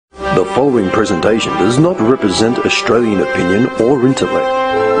The following presentation does not represent Australian opinion or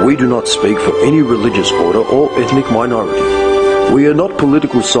intellect. We do not speak for any religious order or ethnic minority. We are not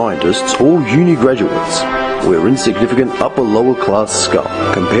political scientists or uni graduates. We're insignificant upper-lower class scum,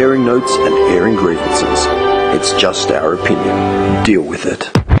 comparing notes and airing grievances. It's just our opinion. Deal with it.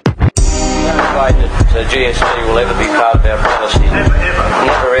 No way that GST will ever be part of our policy. Never ever.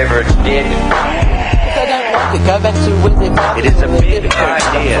 Never ever, it's dead. They don't like it. Go back to where they're from. It is a big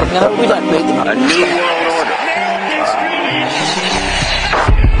idea. No, we don't need them. A new world order.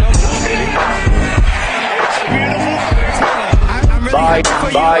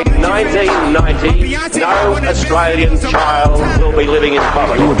 By 1990, no Australian child will be living in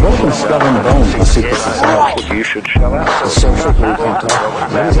poverty. You're broken skull and bones for secret society. You should shut up. Social group on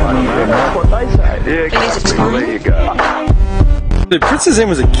top. What does that mean for America? There you go. Dude, Prince Azim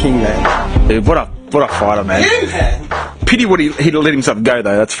was a king, man. Dude, what a fighter, man. Pity what he let himself go,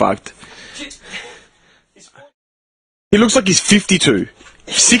 though. That's fucked. He looks like he's 52.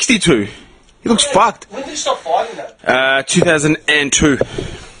 62. He looks fucked. When did he stop fighting that? 2002.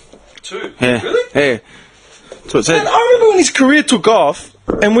 Yeah. Really? Yeah. That's what it said. Man, I remember when his career took off,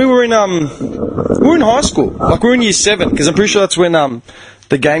 and we were in high school. Like, we were in year 7, because I'm pretty sure that's when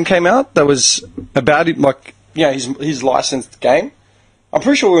the game came out. That was about it, like, you know, his licensed game. I'm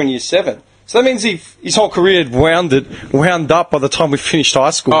pretty sure we were in year 7. So that means his whole career had wound up by the time we finished high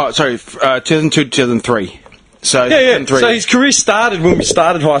school. Oh, sorry. 2002, 2003. So yeah. So his career started when we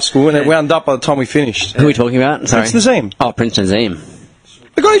started high school, and it wound up by the time we finished. Who are we talking about? Sorry. Prince Nazim. Oh, Prince Nazim.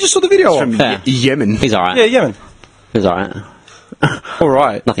 The guy who just saw the video of. Yeah. Yemen. He's alright. Yeah, Yemen. He's alright.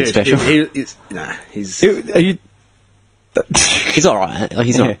 Alright. Nothing special. He's... Are you... He's alright.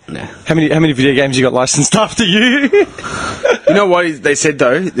 He's not... Yeah. How many video games you got licensed after you? You know what they said,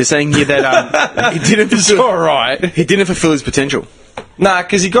 though? They're saying here that he didn't fulfill... alright. He didn't fulfill his potential. Nah,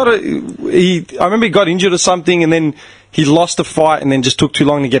 because I remember he got injured or something, and then he lost a fight, and then just took too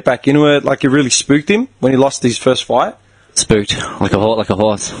long to get back into it. Like, it really spooked him when he lost his first fight. Spooked. Like a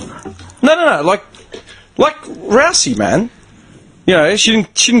horse. No. Like Rousey, man. You know, she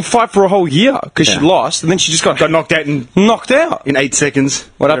didn't fight for a whole year because she lost, and then she just got knocked out in 8 seconds.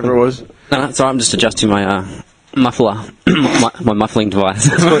 Whatever it was. No, it's alright. I'm just adjusting my muffler, my muffling device.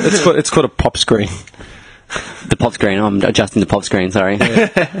 It's called a pop screen. The pop screen. I'm adjusting the pop screen. Sorry.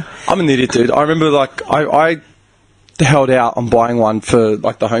 Yeah. I'm an idiot, dude. I remember, like, I held out on buying one for,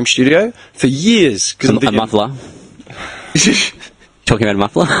 like, the home studio for years. A muffler. Talking about a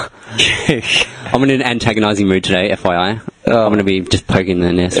muffler? I'm in an antagonising mood today, FYI. I'm going to be just poking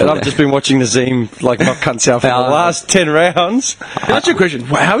the nest. And I've just been watching Nazim, like, knock cunts out for the last 10 rounds. That's your question.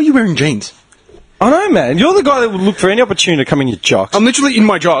 How are you wearing jeans? I know, man. You're the guy that would look for any opportunity to come in your jocks. I'm literally in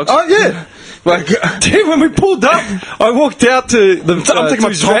my jocks. Oh, yeah. Like, dude, when we pulled up, I walked out to the I'm taking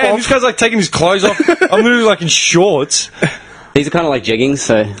my top off. This guy's, like, taking his clothes off. I'm literally, like, in shorts. These are kind of like jeggings,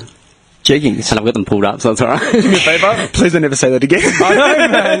 so... Jeggings? And I've got them pulled up, so it's alright. Do me a favour? Please don't ever say that again. I know,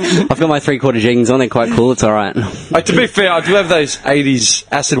 man. I've got my 3/4 jeggings on, they're quite cool, it's alright. To be fair, I do have those 80s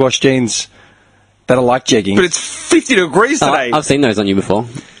acid wash jeans that are like jeggings. But it's 50 degrees today. I've seen those on you before.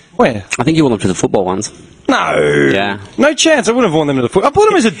 Where? I think you wore them to the football ones. No. Yeah. No chance. I wouldn't have worn them to the football. I bought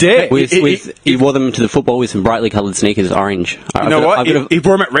them as a dare. You wore them to the football with some brightly coloured sneakers, orange. You know what? He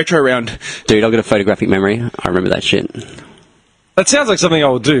wore them at Retro Round. Dude, I've got a photographic memory. I remember that shit. That sounds like something I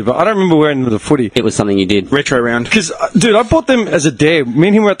would do, but I don't remember wearing them to the footy. It was something you did. Retro Round. Because, dude, I bought them as a dare. Me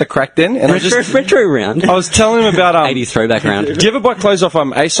and him were at the crack den, and Retro Round? I was telling him about... 80s throwback round. Do you ever buy clothes off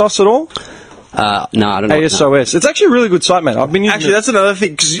ASOS at all? No, I don't know. ASOS. It's actually a really good site, man. I've been using Actually, that's another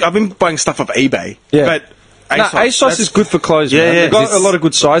thing, because I've been buying stuff off eBay. Yeah. But ASOS is good for clothes, man. Yeah. They've got a lot of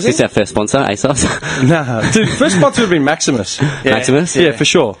good sizing. Is this our first sponsor, ASOS? Nah. Dude, first sponsor would have been Maximus. Yeah. Maximus? Yeah, for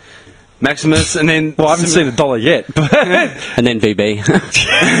sure. Maximus, and then... Well, I haven't seen $1 yet, but... And then VB.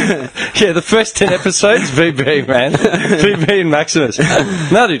 Yeah, the first 10 episodes, VB, man. VB and Maximus.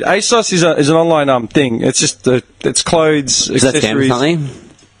 No, dude, ASOS is an online thing. It's just, it's clothes, Does that stand for accessories. something?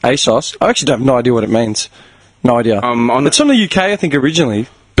 ASOS? I actually have no idea what it means. No idea. It's from the UK, I think, originally.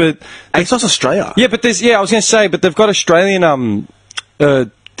 But ASOS Australia. Yeah, but I was going to say, but they've got Australian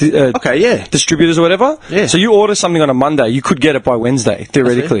distributors or whatever. Yeah. So you order something on a Monday, you could get it by Wednesday,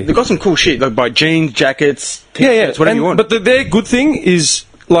 theoretically. They've got some cool shit, like by jeans, jackets, t-shirts, whatever you want. But their good thing is,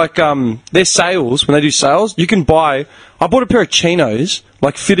 like, their sales, when they do sales, you can buy... I bought a pair of chinos,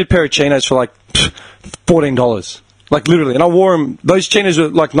 like, fitted pair of chinos for, like, $14. Like, literally. And I wore them... Those chinos were,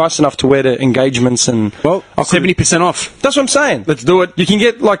 like, nice enough to wear to engagements and... Well, 70% off. That's what I'm saying. Let's do it. You can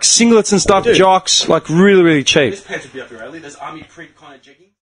get, like, singlets and stuff, jocks, like, really, really cheap. This pants would be up your alley. There's army print kind of jeggings.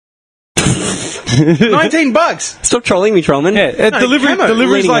 $19. Stop trolling me, trollman. Yeah,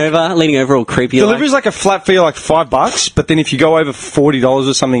 delivery's leaning over all creepy. Delivery's like a flat fee, like $5, but then if you go over $40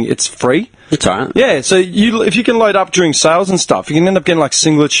 or something, it's free. It's alright. Yeah, so if you can load up during sales and stuff, you can end up getting like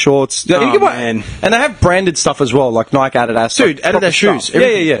singlets, shorts. You can buy- man. And they have branded stuff as well, like Nike, Adidas. Dude, like, proper Adidas shoes, stuff.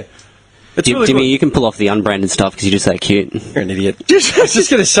 Yeah. It's really Jimmy, good. you can pull off the unbranded stuff because you're just so cute. You're an idiot. I was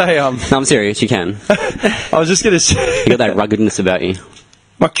just going to say, No, I'm serious, you can. I was just going to say... You got that ruggedness about you.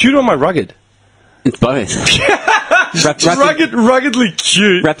 My cute or my rugged? It's both. Ruggedly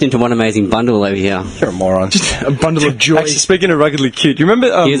cute. Wrapped into one amazing bundle over here. You're a moron. Just a bundle of joy. Actually, speaking of ruggedly cute, do you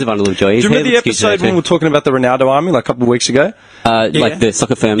remember... Here's a bundle of joy. Do you remember the episode when we were talking about the Ronaldo army, like a couple of weeks ago? Like the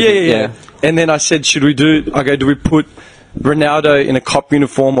soccer firm. Yeah. And then I said, do we put Ronaldo in a cop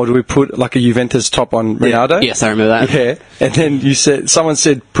uniform or do we put like a Juventus top on Ronaldo? Yes, I remember that. Yeah. And then someone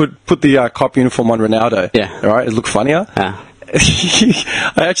said, put the cop uniform on Ronaldo. Yeah. All right, it looked funnier. Yeah.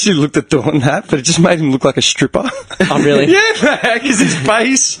 I actually looked at doing that, but it just made him look like a stripper. Oh, really? Yeah, because his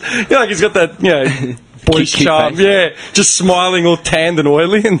face, like he's got that, boyish Cute charm. face. Yeah, just smiling all tanned and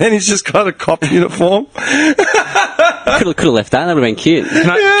oily, and then he's just got a cop uniform. Could have left that. That would have been cute.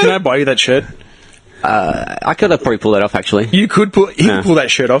 Can I buy you that shirt? I could have probably pulled that off, actually. You could pull that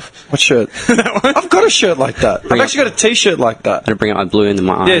shirt off. What shirt? I've got a shirt like that. I've actually got a T-shirt like that. I'd bring out my blue and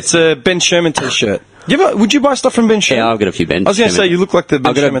my eyes. Yeah, it's a Ben Sherman T-shirt. Would you buy stuff from Ben Sherman? Yeah, I've got a few Ben. I was going to say you look like the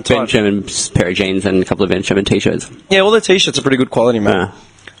Ben I've got Sherman a Ben type. Sherman pair of jeans and a couple of Ben Sherman t-shirts. Yeah, all the T-shirts are pretty good quality, man. Yeah.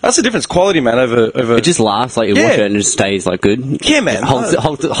 That's the difference, quality, man. Over. It just lasts, like you wash it and it just stays like good. Yeah, man. It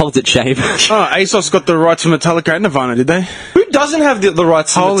holds its shape. Oh, ASOS got the rights for Metallica and Nirvana, did they? Who doesn't have the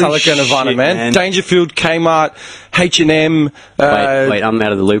rights to Holy Metallica and Nirvana, shit, man? Dangerfield, Kmart, H&M. Wait, I'm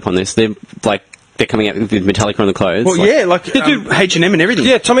out of the loop on this. They're coming out with Metallica on the clothes. Well, H&M and everything.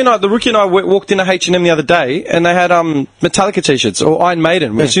 Yeah, Tommy and I, the rookie and I walked into H&M the other day, and they had Metallica T-shirts or Iron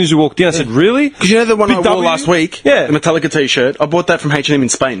Maiden. As soon as we walked in, I said, "Really?" Because you know the one I wore last week, Yeah, the Metallica T-shirt. I bought that from H&M in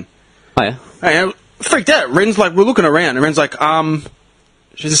Spain. Oh yeah. Hey, I freaked out. Ren's like, we're looking around, and Ren's like,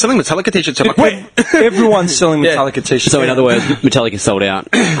 she's selling Metallica T-shirts. I'm like, wait. Everyone's selling Metallica T-shirts. So in other words, Metallica sold out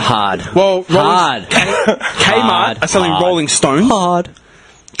hard. Well, Hard. Kmart are selling Rolling Stones. Hard.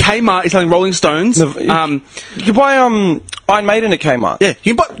 Kmart is selling Rolling Stones. You can buy Iron Maiden at Kmart. Yeah,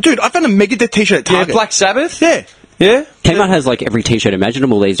 you can buy. Dude, I found a Megadeth T-shirt at Target. Yeah, Black Sabbath. Yeah. Yeah. Kmart has like every t-shirt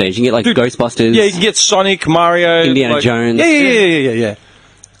imaginable these days. You can get like Ghostbusters. Yeah, you can get Sonic, Mario, Indiana Jones. Yeah.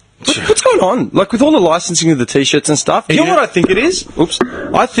 What's going on? Like with all the licensing of the T-shirts and stuff. You know what I think it is? Oops.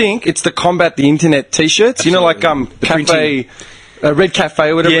 I think it's to combat the internet T-shirts. You know, like Cafe. Red Cafe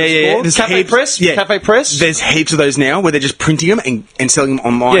or whatever it's called. Cafe Press? Yeah. Cafe Press? There's heaps of those now where they're just printing them and selling them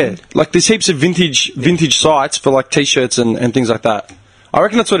online. Yeah, like there's heaps of vintage sites for like T-shirts and things like that. I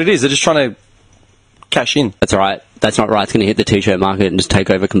reckon that's what it is. They're just trying to cash in. That's alright. That's not right. It's going to hit the t-shirt market and just take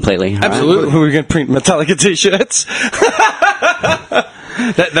over completely. Absolutely. Right? We're going to print Metallica T-shirts.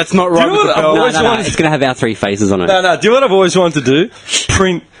 That's not right. No, it's going to have our three faces on it. No. Do you know what I've always wanted to do?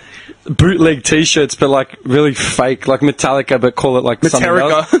 Print bootleg T-shirts, but like really fake, like Metallica, but call it like something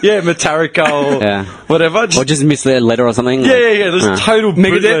else. Yeah, Metallica or whatever. Or just miss their letter or something. Yeah. There's total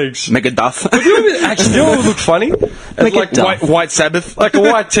bootlegs. Megadeth. Actually, you know what would look funny? Like White Sabbath, like a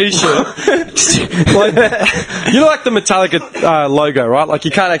white T-shirt. Like, you know, like the Metallica logo, right? Like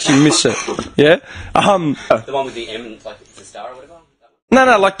you can't actually miss it. Yeah. The one with the M, like it's a star or whatever. No,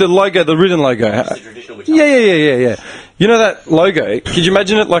 like the logo, the written logo. The traditional Yeah. You know that logo? Could you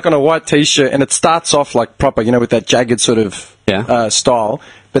imagine it like on a white T-shirt and it starts off like proper, you know, with that jagged sort of style,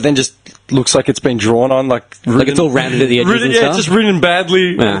 but then just looks like it's been drawn on, like it's all rounded at the edges and stuff? just written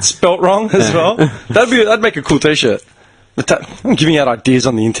badly, and spelt wrong as well. That'd make a cool T-shirt. I'm giving out ideas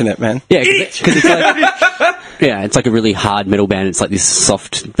on the internet, man. Yeah, because it's like... Yeah, it's like a really hard metal band. It's like this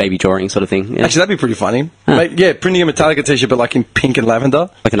soft baby drawing sort of thing. Yeah. Actually, that'd be pretty funny. Yeah, printing a Metallica T-shirt, but like in pink and lavender.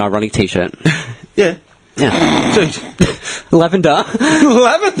 Like an ironic T-shirt. Yeah. Dude. Lavender.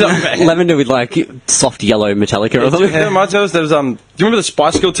 Lavender, man. Lavender with like soft yellow Metallica or something. That reminds me of do you remember the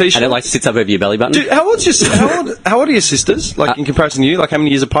Spice Girl T-shirt? And it like sits up over your belly button. Dude, how old are your sisters? Like in comparison to you? Like how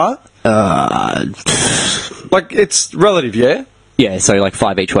many years apart? Like it's relative, yeah? Yeah, so like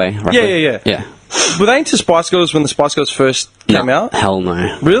 5 each way, roughly. Yeah. Were they into Spice Girls when the Spice Girls first came out? Hell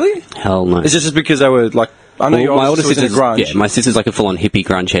no. Really? Hell no. Is it just because they were like... I know your older sister was into grunge. Yeah, my sister's like a full-on hippie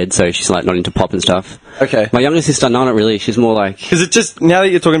grunge head, so she's like not into pop and stuff. Okay. My younger sister, no, not really. She's more like... Because it just... Now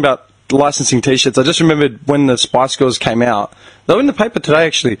that you're talking about licensing T-shirts, I just remembered when the Spice Girls came out. They were in the paper today,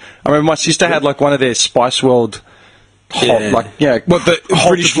 actually. I remember my sister had like one of their Spice World... what the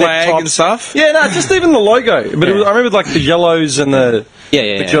British flag and stuff? Yeah, no, just even the logo. But I remember like the yellows and the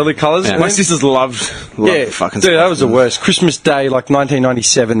Yeah. The girly colours. Yeah. And My then- sisters loved fucking dude, that was the Spice worst. Christmas Day, like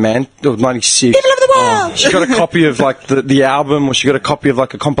 1997, man, or 96. People of the world! She got a copy of like the album, or she got a copy of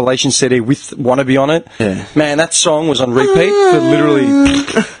like a compilation CD with Wannabe on it. Yeah. Man, that song was on repeat for literally.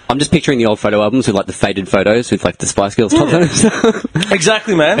 I'm just picturing the old photo albums with like the faded photos with like the Spice Girls top on it.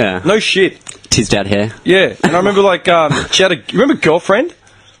 Exactly, man. Yeah. No shit. Tizzed out hair. Yeah, and I remember like she had you remember Girlfriend?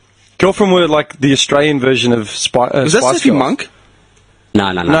 Girlfriend were like the Australian version of Was that Spice Sophie Girls. Monk?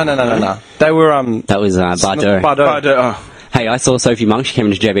 No. They were That was Bardot. Bardot. Hey, I saw Sophie Monk. She came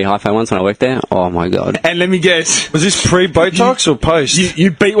into JB Hi-Fi once when I worked there. Oh my god. And let me guess. Was this pre-Botox or post?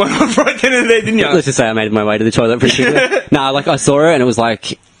 You beat one off right then and there, didn't you? Let's just say I made my way to the toilet pretty quickly. Nah, like I saw her and it was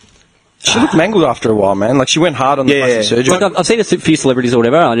like... She looked mangled after a while, man. Like she went hard on the plastic surgery. Like, I've seen a few celebrities or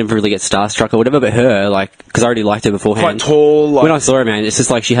whatever. I never really get starstruck or whatever, but her, like, because I already liked her beforehand. Quite tall. Like, When I saw her, man, it's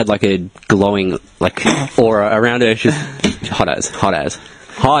just like she had like a glowing like aura around her. She's hot as.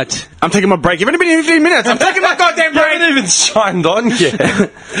 Hot. I'm taking my break. You've only been here 15 minutes. I'm taking my goddamn You break. haven't even signed on yet.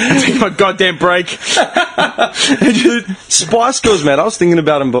 I'm taking my goddamn break. Dude, Spice Girls, man. I was thinking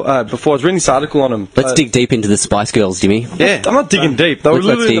about them before. I was reading this article on them. Let's dig deep into the Spice Girls, Jimmy. Yeah, I'm not digging deep. They were Let's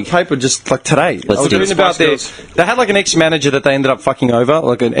literally in dig. the paper just like today. Let's I was dig. reading about Spice their. They had like an ex-manager that they ended up fucking over,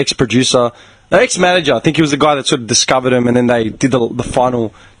 like an ex-producer. The ex-manager, I think he was the guy that sort of discovered him, and then they did the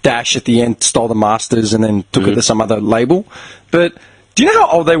final dash at the end, stole the masters, and then took it to some other label. But do you know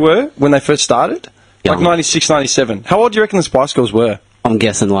how old they were when they first started? Like Young. 96, 97. How old do you reckon the Spice Girls were? I'm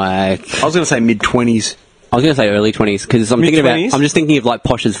guessing like I was going to say mid-20s. I was gonna say early 20s because I'm thinking about. Mid-20s? I'm just thinking of like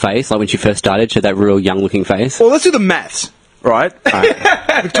Posh's face, like when she first started. She had that real young-looking face. Well, let's do the maths, right?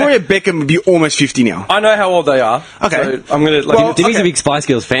 Victoria Beckham would be almost 50 now. I know how old they are. Okay. So I'm going to... Like, Well, Jimmy's okay. a big Spice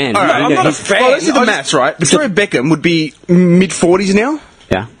Girls fan. All right, You I'm know, not a he's- fan. Well, let's do the I maths, right? Victoria Beckham would be mid-40s now,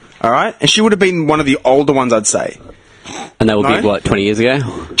 Yeah, all right? And she would have been one of the older ones, I'd say. and they were No? big what 20 years ago.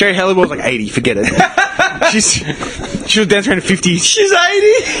 Jerry Halliwell's like 80, forget it. She was dancing around 50. she's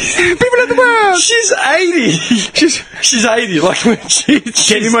 80! People of the world! She's 80! She's 80. Like when she's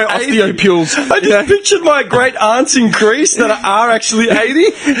Getting my 80. osteopules. I just pictured my great aunts in Greece that are actually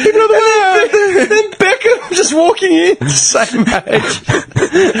 80. People of the world! Then Beckham just walking in, same age.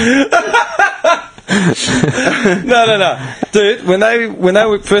 No. Dude, when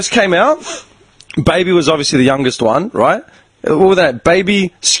they first came out, Baby was obviously the youngest one, right? What was that?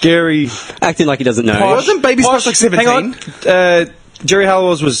 Baby, Scary, Acting like he doesn't know. Posh. Wasn't Baby Spice like 17? Hang on. Jerry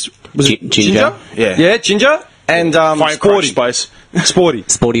Halliwell's was it Ginger? Yeah. Yeah, Ginger. And Fire Sporty. Spice. Sporty.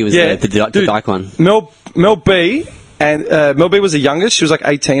 Sporty was Yeah, the dude. dyke one. Mel B, and Mel B was the youngest. She was like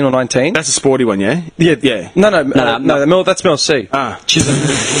 18 or 19. That's a sporty one, yeah? Yeah. No, that's Mel C. Ah. She's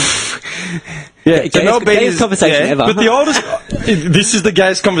yeah, Gayest, Mel B gayest is, conversation yeah, ever. but the oldest. This is the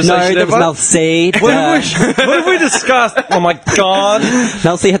gayest No, conversation that ever. was Mel C. What have we discussed? Oh my god!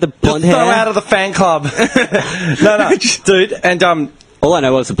 Mel C had the blonde Throw hair. out of the fan club. no, dude. And All I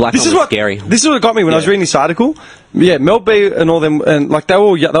know was the black this one is was what scary. This is what got me when I was reading this article. Yeah, Mel B and all them, and like they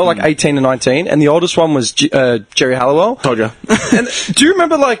were like 18 and 19, and the oldest one was Jerry Halliwell. Told you. And do you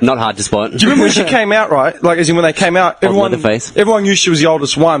remember like? Not hard to spot. Do you remember when she came out, right? Like, as in when they came out, Leatherface. everyone knew she was the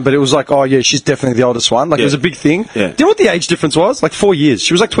oldest one, but it was like, oh yeah, she's definitely the oldest one. Like, it was a big thing. Yeah. Do you know what the age difference was? Like 4 years.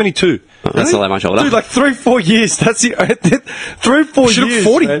 She was like 22. That's not that much older. Dude, like 3-4 years. That's the 3-4 She looked years.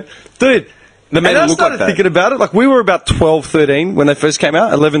 40. Man. Dude. They made And her I look started like that. thinking about it. Like, we were about 12, 13 when they first came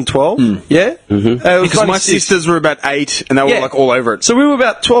out. 11, 12. Yeah? It was Because my 96. sisters were about 8, and they were Yeah. like all over it. So we were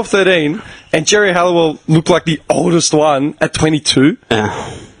about 12, 13, and Jerry Halliwell looked like the oldest one at 22.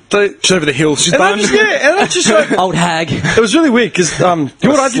 So, She's over the hill. She's and done. I just like, Old hag. it was really weird because you know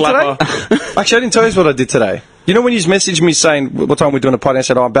what I did Slapper. today? Actually, I didn't tell you what I did today. You know when you messaged me saying what time we're doing a pod, and I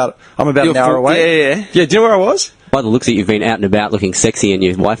said, I'm about an hour away. Yeah. Yeah. Do you know where I was? By the looks of it, you've been out and about looking sexy, and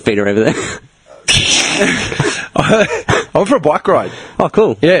your wife beater over there. I went for a bike ride. Oh,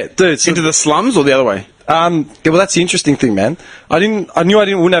 cool. Yeah, dude. So, Into the slums or the other way? well, that's the interesting thing, man. I knew I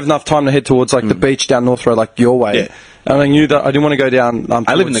wouldn't have enough time to head towards like the beach down North Road, like your way. Yeah. And I knew that I didn't want to go down.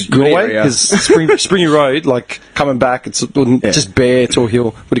 I live in towards the good your way area. because Springy Road, like coming back, it's just bare to a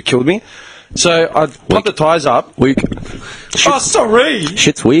hill would have killed me. So I pumped the tyres up. Weak. Oh, sorry.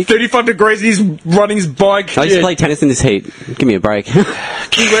 Shit's weak. 35 degrees and he's running his bike. I used to play tennis in this heat. Give me a break.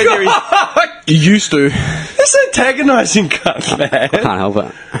 You used to. That's antagonising, cunt, man. Can't help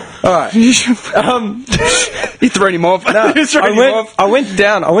it. All right. You thrown him off. I went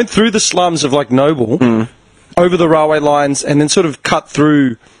down. I went through the slums of like Noble, over the railway lines, and then sort of cut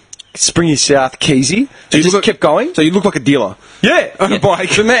through Springy South, Keysy. So you just kept going. So you look like a dealer. Yeah, on a bike.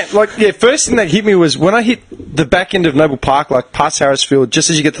 So man, first thing that hit me was when I hit the back end of Noble Park, like past Harrisfield, just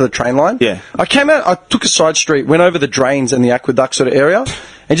as you get to the train line. Yeah. I came out, I took a side street, went over the drains and the aqueduct sort of area,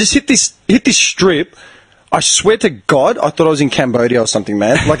 and just hit this strip. I swear to God, I thought I was in Cambodia or something,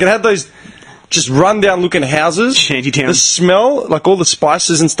 man. Like it had those just run-down looking houses. Shantytown. The smell, like all the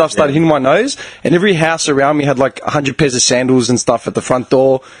spices and stuff started hitting my nose, and every house around me had like 100 pairs of sandals and stuff at the front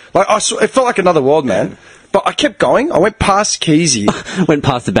door. Like it felt like another world, man. But I kept going. I went past Keysy. Went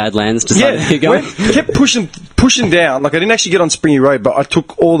past the Badlands. Decided to keep going. Kept pushing down. Like I didn't actually get on Springy Road, but I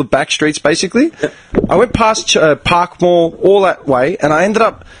took all the back streets basically. I went past Park Mall all that way, and I ended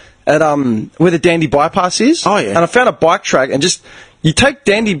up at where the Dandy Bypass is. Oh yeah. And I found a bike track, and just you take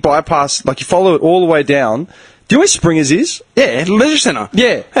Dandy Bypass, like you follow it all the way down. Do you know where Springers is? Yeah, leisure centre.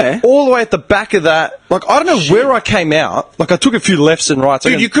 Yeah. Hey. All the way at the back of that. Like, I don't know where I came out. Like, I took a few lefts and rights.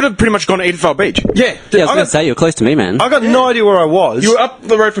 Dude, you could have pretty much gone to Edenvale Beach. Yeah. Yeah, I was going to say, you're close to me, man. I got no idea where I was. You were up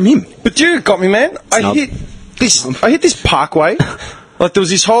the road from him. But you got me, man. I hit this parkway. Like, there was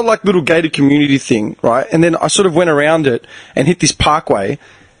this whole, like, little gated community thing, right? And then I sort of went around it and hit this parkway.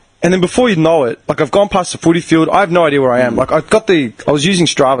 And then before you know it, like, I've gone past the footy field. I have no idea where I am. Like, I was using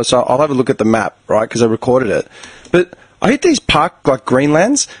Strava, so I'll have a look at the map, right? Because I recorded it. But I hit these park, like,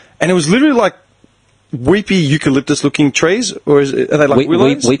 greenlands, and it was literally like weepy eucalyptus-looking trees, or are they like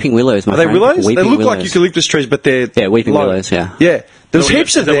willows? Weeping willows, my Are they friend. willows? Weeping They look willows. like eucalyptus trees, but they're weeping low. willows, yeah. Yeah. There's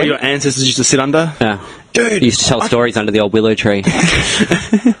heaps of Is that what them. your ancestors used to sit under? Yeah. Dude, You used to tell stories under the old willow tree.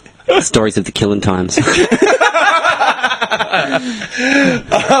 Stories of the killing times.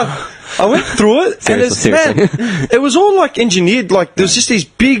 I went through it, Seriously. man, it was all like engineered. Like there was just these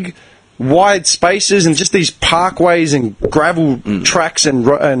big, wide spaces and just these parkways and gravel tracks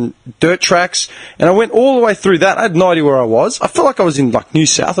and dirt tracks. And I went all the way through that. I had no idea where I was. I felt like I was in like New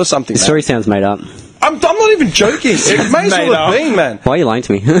South or something. The story sounds made up. I'm not even joking. It may as well have been, man. Why are you lying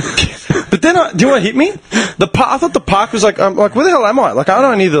to me? But then, do you know what hit me? I thought the park was like, where the hell am I? Like, I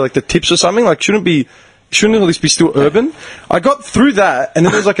don't know either, like the tips or something. Like, shouldn't at least be still urban? I got through that, and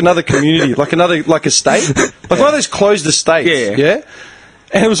then there was like another community, like another like estate, like one of those closed estates. Yeah.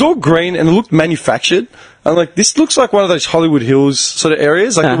 And it was all green, and it looked manufactured. I'm like, this looks like one of those Hollywood Hills sort of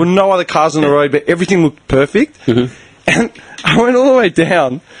areas. Like there were no other cars on the road, but everything looked perfect. And I went all the way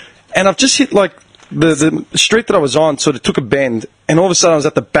down, and I've just hit like the street that I was on. Sort of took a bend, and all of a sudden I was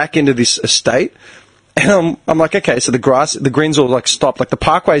at the back end of this estate, and I'm like, okay, so the green's all like stopped, like the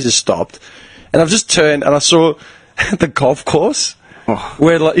parkways are stopped. And I've just turned and I saw the golf course.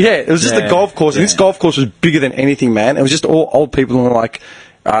 Where, like, it was just a golf course. And this golf course was bigger than anything, man. It was just all old people in, like,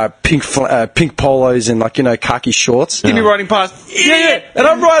 pink polos and, like, khaki shorts. You'd be riding past. Yeah. And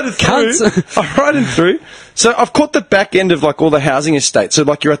I'm riding through. So I've caught the back end of, like, all the housing estates. So,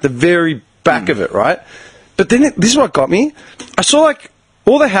 like, you're at the very back of it, right? But then this is what got me. I saw, like,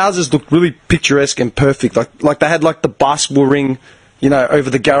 all the houses looked really picturesque and perfect. Like they had, like, the basketball ring, over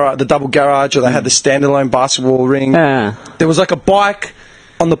the garage, the double garage, or they had the standalone basketball ring. There was like a bike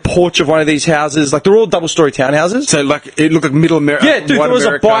on the porch of one of these houses. Like they're all double-story townhouses. So like it looked like middle America. Yeah, dude, there was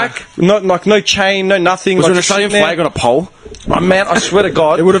a bike, no chain, no nothing. Was like there an Australian flag on a pole? Oh man, I swear to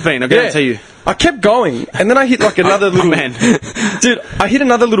God, it would have been. I guarantee you. I kept going, and then I hit like another little dude. I hit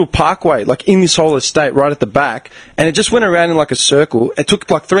another little parkway, like in this whole estate, right at the back, and it just went around in like a circle. It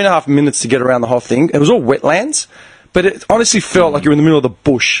took like 3.5 minutes to get around the whole thing. It was all wetlands. But it honestly felt like you were in the middle of the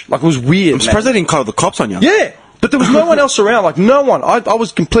bush. Like, it was weird, I'm surprised they didn't call the cops on you. Yeah, but there was no one else around. Like, no one. I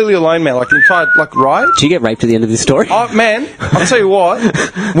was completely alone, man. Like, the entire, like, ride. Did you get raped at the end of this story? Oh, man, I'll tell you what.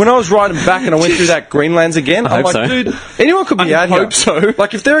 When I was riding back and I went through that Greenlands again, I'm like, dude, anyone could be out here. I hope so.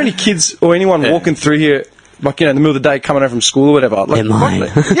 Like, if there are any kids or anyone walking through here, like, in the middle of the day, coming home from school or whatever. Like,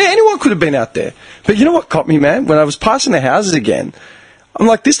 anyone could have been out there. But you know what caught me, man? When I was passing the houses again, I'm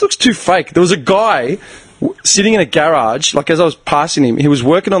like, this looks too fake. There was a guy sitting in a garage, like as I was passing him, he was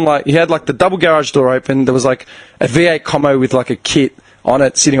working on he had like the double garage door open, there was like a V8 combo with like a kit on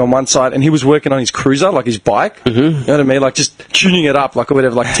it sitting on one side, and he was working on his cruiser, like his bike, you know what I mean, like just tuning it up, like or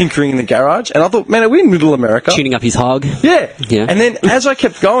whatever, like tinkering in the garage, and I thought, man, are we in middle America? Tuning up his hog. Yeah. And then as I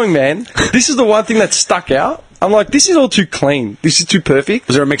kept going, man, this is the one thing that stuck out. I'm like, this is all too clean. This is too perfect.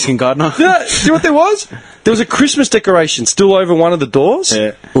 Was there a Mexican gardener? Yeah, see what there was? There was a Christmas decoration still over one of the doors.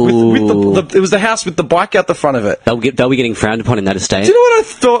 Yeah. It was the house with the bike out the front of it. They'll be getting frowned upon in that estate. Do you know what I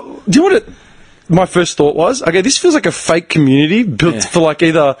thought? Do you know what my first thought was? Okay, this feels like a fake community built for like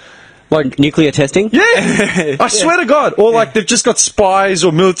either like nuclear testing. Yeah, I swear to God, or like they've just got spies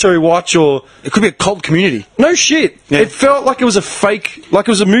or military watch, or it could be a cult community. No shit. It felt like it was a fake, like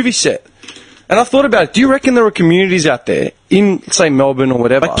it was a movie set. And I thought about it. Do you reckon there are communities out there in, say, Melbourne or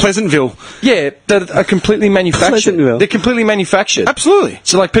whatever? Like Pleasantville. Yeah, that are completely manufactured. Pleasantville. They're completely manufactured. Absolutely.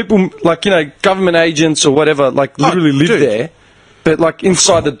 So, like, people, like, you know, government agents or whatever, like, literally live dude. there. But, like,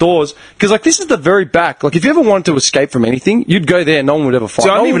 inside the doors. Because, like, this is the very back. Like, if you ever wanted to escape from anything, you'd go there and no one would ever find you.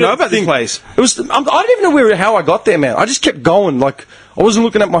 So I didn't even know about this place. It was, I don't even know how I got there, man. I just kept going. Like, I wasn't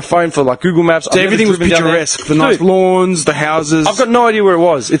looking at my phone for, like, Google Maps. So everything was picturesque. The nice lawns, the houses. I've got no idea where it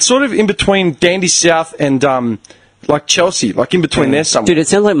was. It's sort of in between Dandy South and, like, Chelsea. Like, in between there somewhere. Dude, it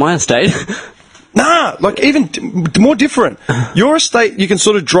sounds like my estate. Nah, like, even more different. Your estate, you can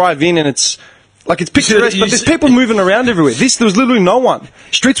sort of drive in and it's... Like, it's picturesque, but there's people moving around everywhere. There was literally no one.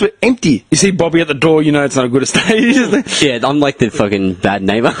 Streets were empty. You see Bobby at the door, you know it's not a good estate. Yeah, I'm like the fucking bad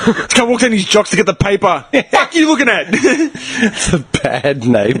neighbour. Come walk in these jocks to get the paper. Fuck you looking at? The bad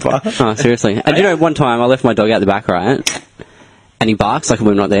neighbour. Oh, seriously. And you know, one time I left my dog out the back, right? And he barks like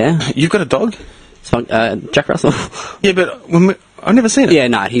we're not there. You've got a dog? Jack Russell. Yeah, but I've never seen it. Yeah,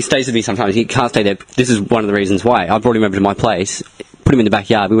 no, he stays with me sometimes. He can't stay there. This is one of the reasons why. I brought him over to my place, put him in the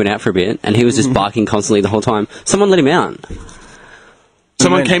backyard, we went out for a bit, and he was just barking constantly the whole time. Someone let him out.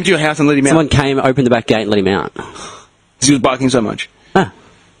 Someone came to your house and let him out? Someone came, opened the back gate and let him out. He was barking so much. Ah,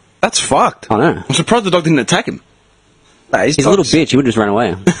 That's fucked. I know. I'm surprised the dog didn't attack him. Nah, He's a little bitch, he would just run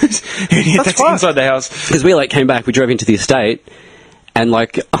away. That's fine. inside the house. Because we, like, came back, we drove into the estate, and,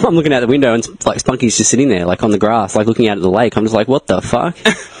 like, I'm looking out the window, and, like, Spunky's just sitting there, like, on the grass, like, looking out at the lake. I'm just like, what the fuck?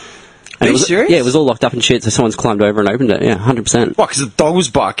 Are you serious? Yeah, it was all locked up and shit, so someone's climbed over and opened it. Yeah, 100%. What, because the dog was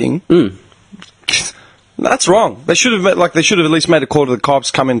barking? Mm. That's wrong. They should have at least made a call to the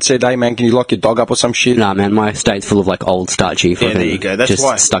cops, come in and said, hey, man, can you lock your dog up or some shit? Nah, man, my estate's full of, like, old, starchy, fucking, there you go. That's just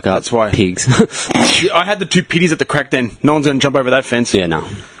why. stuck up That's why. pigs. I had the two pitties at the crack then. No one's going to jump over that fence. Yeah, no.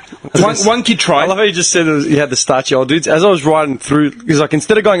 One kid I tried. love how you just said you had the starchy old dudes. As I was riding through, because like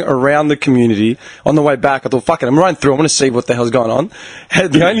instead of going around the community on the way back, I thought, fuck it, I'm riding through. I want to see what the hell's going on.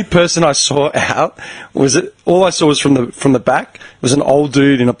 And the only person I saw out all I saw was from the back. It was an old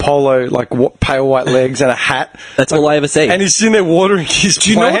dude in a polo, like pale white legs and a hat. That's all I ever see. And he's sitting there watering his plants. Do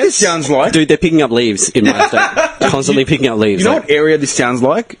you know what this sounds like? Dude, they're picking up leaves in my estate. Constantly picking up leaves. You know what area this sounds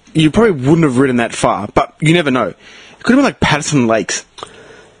like? You probably wouldn't have ridden that far, but you never know. It could have been like Patterson Lakes.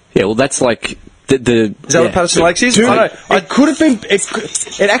 Yeah, well, that's like the Is that what Patterson Lakes is? Dude, I know. it could have been.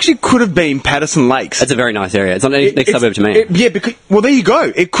 It actually could have been Patterson Lakes. That's a very nice area. It's not next suburb to me. Yeah, because well, there you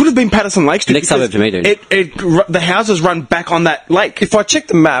go. It could have been Patterson Lakes. Dude, Next suburb to me, dude. The houses run back on that lake. If I check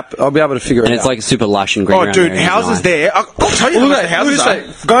the map, I'll be able to figure it out. And it's like super lush and green. Oh, around dude, there. It's houses nice. there. I'll tell you Well, how look, the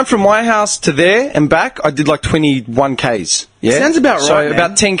houses are. going from my house to there and back, I did like 21 Ks. Yeah, Sounds about so right, man.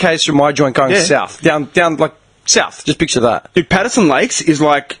 about 10 Ks from my joint going Yeah. south, down like south. Just picture that. Dude, Patterson Lakes is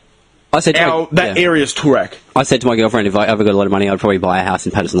like I said to that area's Turak. I said to my girlfriend, if I ever got a lot of money, I'd probably buy a house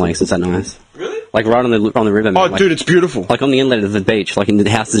in Patterson Lakes. It's that nice. Really? Like right on the river. Man. Oh, like, dude, it's beautiful. like on the inlet of the beach. Like in the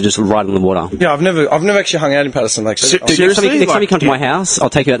houses are just right on the water. Yeah, I've never actually hung out in Patterson Lakes. Se- Oh, Dude, Seriously? next time you come to Yeah. my house, I'll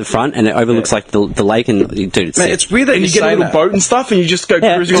take you out the front, and it overlooks like the lake. And dude, it's man, sick. it's weird that And you you get a say little that. boat and stuff, and you just go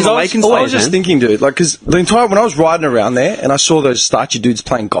Yeah, cruising on because the I lake was and I stuff. was just man. thinking, dude, like, because when I was riding around there and I saw those starchy dudes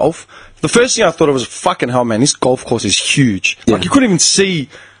playing golf, the first thing I thought of was, fucking hell, man, this golf course is huge. Yeah. Like, you couldn't even see,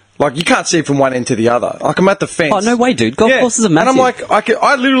 like, you can't see it from one end to the other. Like, I'm at the fence. Oh, no way, dude. Golf courses are massive. And I'm like,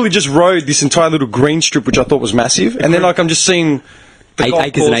 I literally just rode this entire little green strip, which I thought was massive, and then, like, I'm just seeing the golf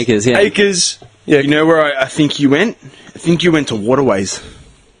Acres and course. acres, yeah. Acres. Yeah. You know where I think you went? I think you went to Waterways.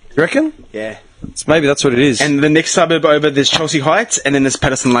 You reckon? Yeah. Maybe that's what it is. And the next suburb over, there's Chelsea Heights, and then there's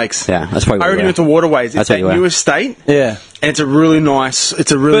Patterson Lakes. Yeah, that's probably I where reckon we it's a Waterways. That's It's where that you new were. estate, yeah. and it's a really nice.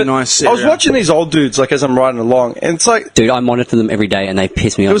 It's a really nice. I was area. watching these old dudes, like, as I'm riding along, and it's like, Dude, I monitor them every day, and they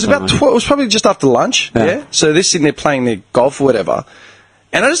piss me off. it was so about much. it was probably just after lunch. Yeah. Yeah. So they're sitting there playing their golf or whatever,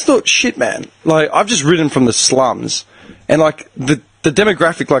 and I just thought, shit, man. Like, I've just ridden from the slums, and like the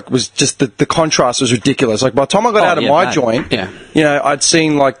demographic, like, was just the contrast was ridiculous. Like, by the time I got out of my bad. joint, Yeah. you know, I'd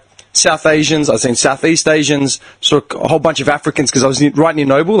seen like South Asians, I'd seen Southeast Asians, sort of a whole bunch of Africans, because I was right near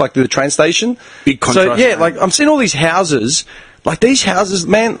Noble, like the train station. Big contrast, So yeah, man. like, I'm seeing all these houses. Like, these houses,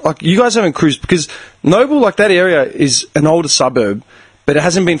 man, like, you guys haven't cruised, because Noble, like, that area is an older suburb, but it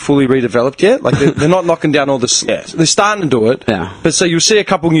hasn't been fully redeveloped yet. Like, they're not knocking down all this. Yeah. They're starting to do it. Yeah. But so you'll see a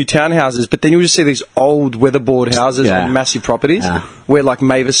couple new townhouses, but then you'll just see these old weatherboard houses Yeah. on massive properties Yeah. where, like,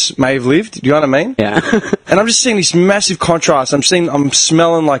 Maeve lived. Do you know what I mean? Yeah. And I'm just seeing this massive contrast. I'm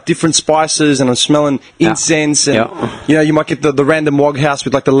smelling like different spices, and I'm smelling incense, and Yeah. you know, you might get the random wog house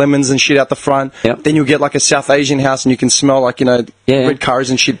with like the lemons and shit out the front. Yeah. Then you'll get like a South Asian house, and you can smell like, you know, Yeah. red curries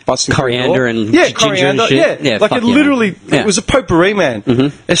and shit busting through the Coriander door. and yeah, ginger coriander. and shit. Yeah, Yeah, like fuck it yeah. literally, Yeah. it was a potpourri, man.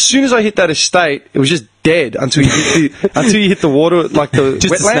 man. As soon as I hit that estate, it was just dead until you hit the water, like the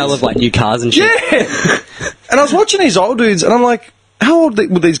Just wetlands. the smell of like new cars and shit. Yeah. And I was watching these old dudes, and I'm like, how old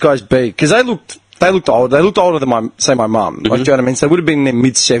would these guys be? Because they looked old. They looked older than my mum. Like, do you know what I mean? So they would have been in their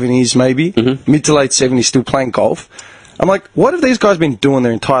mid-70s, maybe mid to late 70s, still playing golf. I'm like, what have these guys been doing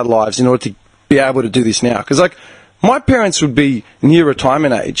their entire lives in order to be able to do this now? Because like, my parents would be near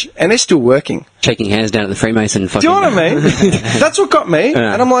retirement age, and they're still working. Shaking hands down at the Freemason. Do you know what I mean? That's what got me.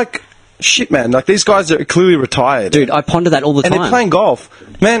 Yeah. And I'm like, shit, man. Like, these guys are clearly retired. Dude, I ponder that all the and time. they're playing golf.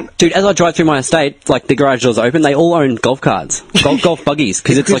 Man. Dude, as I drive through my estate, like the garage doors open, they all own golf carts, golf buggies,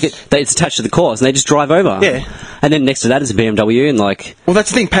 because it's like it's attached to the course, and they just drive over. Yeah. And then next to that is a BMW, and like. Well,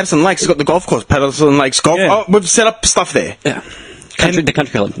 that's the thing. Patterson Lakes has got the golf course. Patterson Lakes golf. Yeah. Oh, we've set up stuff there. Yeah. The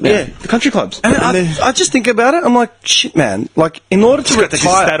country club. Yeah, the country clubs. And I just think about it. I'm like, shit, man. Like, in order to retire,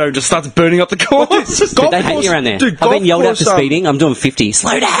 Stato just starts burning up the course. Dude, they hate you around there. Dude, I've been yelled at for course, speeding. I'm doing 50.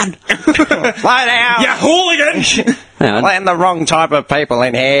 Slow down. Slow down. Yeah, hooligan. Yeah, Letting the wrong type of people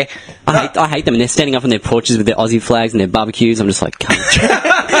in here. I hate them, and they're standing up on their porches with their Aussie flags and their barbecues. I'm just like,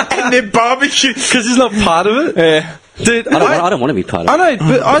 cunt. And their barbecue. Because he's not part of it. Yeah. Dude, I don't want to be part of it. I know,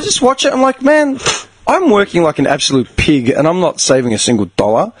 but I just watch it. I'm like, man, I'm working like an absolute pig, and I'm not saving a single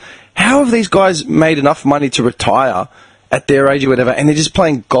dollar. How have these guys made enough money to retire at their age or whatever, and they're just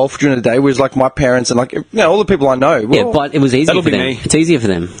playing golf during the day? Whereas, like, my parents and like, you know, all the people I know. Yeah, but it was easier that'll for be them. me. It's easier for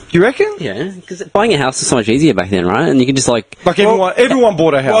them. You reckon? Yeah, because buying a house was so much easier back then, right? And you can just like everyone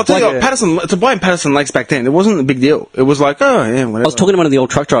bought a house. Well, I'll tell you Like, what, Patterson, to buy in Patterson Lakes back then, it wasn't a big deal. It was like, oh, yeah, whatever. I was talking to one of the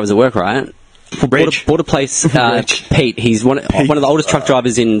old truck drivers at work, right? Bought a place, Pete. He's one of the oldest truck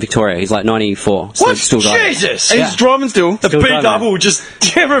drivers in Victoria. He's like 94. So What? still driving. Jesus! And he's driving still. The Still B driving. double just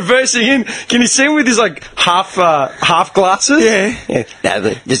reversing in. Can you see him with his like half glasses? Yeah. No,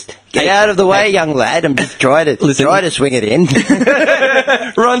 but just get out of the way, young lad, and just try to swing it in.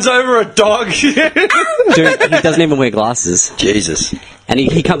 Runs over a dog. Dude, he doesn't even wear glasses. Jesus. And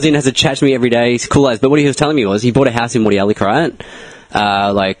he comes in, has a chat to me every day. He's cool as. But what he was telling me was he bought a house in Woody right?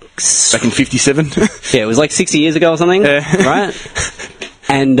 Like Back in 57. yeah, it was like 60 years ago or something, Yeah. right?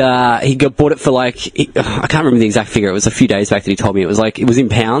 And he bought it for like I can't remember the exact figure. It was a few days back that he told me. It was in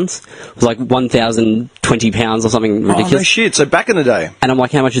pounds. It was like 1,020 pounds or something ridiculous. Oh, no shit. So back in the day. And I'm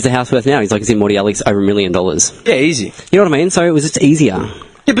like, how much is the house worth now? He's like, it's in Morty Alex over $1 million. Yeah, easy. You know what I mean? So it was just easier.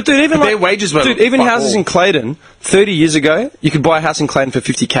 Yeah, but dude, even But their wages were even fuck houses all. in Clayton 30 years ago, you could buy a house in Clayton for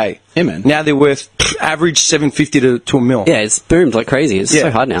 50k. Yeah, man. Now they're worth average 750 to a mil. Yeah, it's boomed like crazy. It's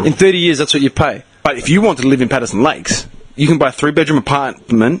so hard now. In 30 years, that's what you pay. But if you want to live in Patterson Lakes, you can buy a 3-bedroom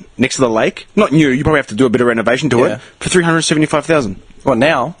apartment next to the lake. Not new, you probably have to do a bit of renovation to Yeah. it, for $375,000. What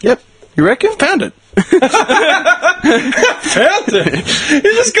now? Yep. You reckon? Found it. Found it.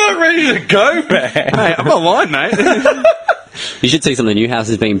 You just got ready to go, man. Hey, I'm not lying, mate. You should see some of the new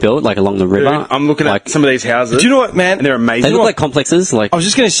houses being built, like along the river. Dude, I'm looking like, at some of these houses. Do you know what, man? And they're amazing. They look like complexes. Like I was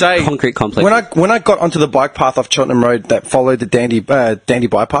just going to say, concrete complexes. when I got onto the bike path off Cheltenham Road that followed the Dandy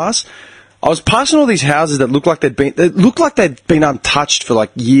bypass, I was passing all these houses that looked like they'd been untouched for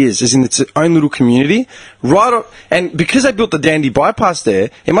like years, as in its own little community. And because they built the Dandy bypass there,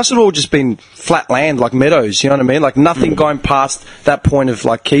 it must have all just been flat land, like meadows. You know what I mean? Like nothing going past that point of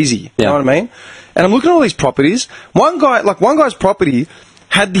like Keezy. You know what I mean? And I'm looking at all these properties. One guy's property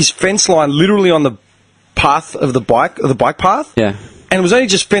had this fence line literally on the path of the bike path. Yeah. And it was only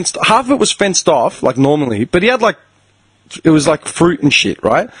just fenced. Half of it was fenced off, like normally, but he had like. It was like fruit and shit,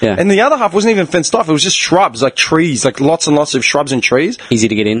 right? Yeah. And the other half wasn't even fenced off. It was just shrubs, like trees, like lots and lots of shrubs and trees. Easy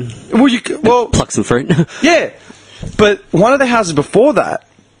to get in. Well, Pluck some fruit. yeah. But one of the houses before that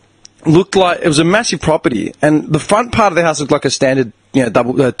looked like it was a massive property, and the front part of the house looked like a standard, you know,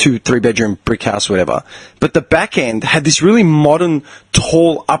 2-3 bedroom brick house, whatever. But the back end had this really modern,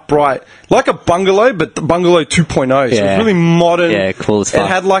 tall, upright, like a bungalow, but the bungalow 2.0. So it was Yeah. really modern. Yeah, cool as fuck. It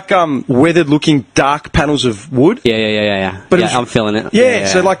had like weathered looking dark panels of wood. Yeah. But it Yeah, was- I'm feeling it. Yeah,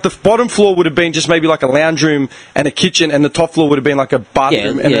 so like the bottom floor would have been just maybe like a lounge room and a kitchen, and the top floor would have been like a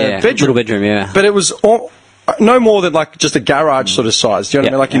bathroom and a bedroom. Little bedroom, yeah. But it was no more than like just a garage sort of size. Do you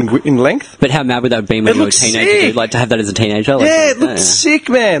know what I mean? Like in length. But how mad would that have been when It you were a looks teenager? sick. Dude? Like to have that as a teenager? Like, Yeah, it looked sick,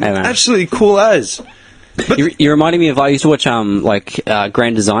 man. Hey, man. Absolutely cool as. You're reminding me of I used to watch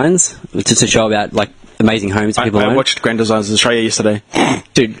Grand Designs, which is a show about like amazing homes people I own. watched Grand Designs Australia yesterday.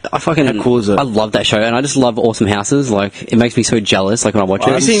 Dude, I fucking How cool is it? I love that show, and I just love awesome houses. Like it makes me so jealous. Like when I watch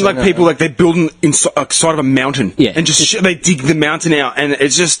Have you it. seen like people like they're building inside of a mountain? Yeah. And just they dig the mountain out, and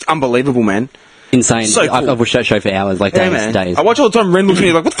it's just unbelievable, man. Insane. So cool. I've watched that show for hours, like Yeah, days. man. I watch all the time. Ren looks at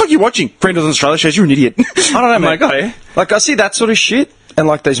me like, "What the fuck are you watching?" Grand Designs Australia shows you're an idiot. I don't know, I'm man. like, oh, yeah. Like I see that sort of shit and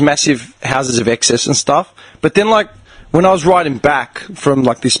like those massive houses of excess and stuff. But then like when I was riding back from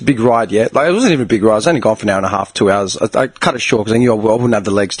like this big ride, it wasn't even a big ride. I was only gone for an hour and a half, 2 hours. I cut it short because I knew I wouldn't have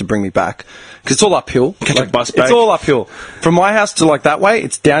the legs to bring me back because it's all uphill. Catch a bus back. It's all uphill from my house to like that way.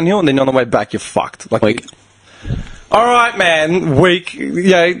 It's downhill, and then on the way back, you're fucked. Like, Weak. all right, man, weak.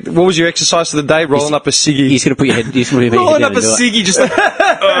 Yeah, what was your exercise for the day? Rolling up a ciggy. You're just gonna put your head. You're just gonna put your Rolling head up a down and do it. ciggy, just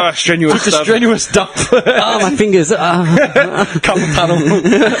like Strenuous just a stuff. strenuous dump. Oh, my fingers. Couple tunnel.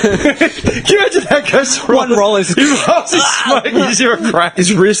 Can you imagine that goes wrong? One roll is. He rolls his smoke, you just hear a crack.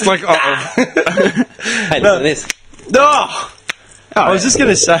 His wrist, like, Hey, listen to this. Oh, I was just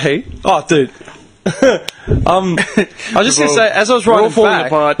gonna say, dude. I was just gonna say, as I was we're all riding falling back,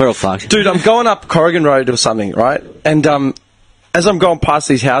 apart. We're all fucked. dude, I'm going up Corrigan Road or something, right? And as I'm going past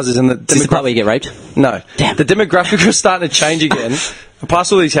these houses, and Is this the part where you get raped? no, Damn. the demographic was starting to change again. I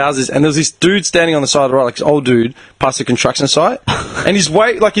passed all these houses, and there was this dude standing on the side of the road, like this old dude, past the construction site, and he's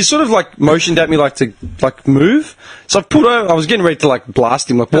he sort of like motioned at me like to like move. So I pulled over. I was getting ready to like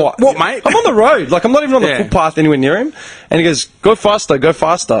blast him. Like what? What, mate? I'm on the road. Like I'm not even on the Yeah. footpath anywhere near him. And he goes, "Go faster, go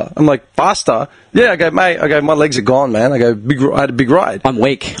faster." I'm like, "Faster?" Yeah. I go, "Mate." I go, "My legs are gone, man." I go, I had a big ride." I'm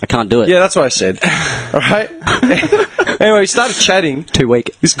weak. I can't do it. Yeah, that's what I said. All right. Anyway, we started chatting. Too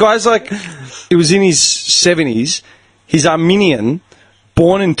weak. This guy's like, he was in his 70s. He's Armenian,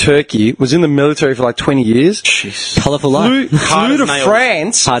 born in Turkey, was in the military for like 20 years. Colourful Flew, life. flew as to nails.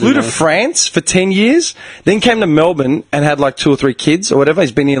 France. Hard as Flew to nails. France for 10 years. Then came to Melbourne and had like 2 or 3 kids or whatever.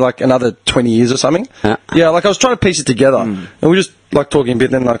 He's been here like another 20 years or something. Yeah. Like I was trying to piece it together, and we just like talking a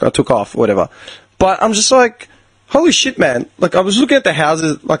bit. Then like I took off or whatever. But I'm just like, holy shit, man! Like I was looking at the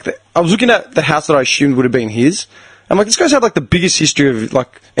houses, I was looking at the house that I assumed would have been his. I'm like, this guy's had like the biggest history of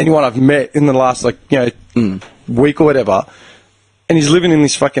like anyone I've met in the last like week or whatever. And he's living in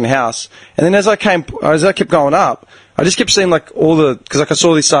this fucking house. And then as I kept going up, I just kept seeing like because like I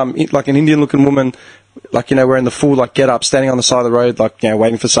saw this like an Indian looking woman, like wearing the full like get up, standing on the side of the road, like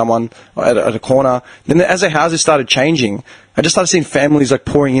waiting for someone at a corner. Then as the houses started changing, I just started seeing families like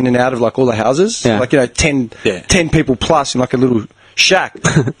pouring in and out of like all the houses, Yeah. like 10 people plus in like a little shack.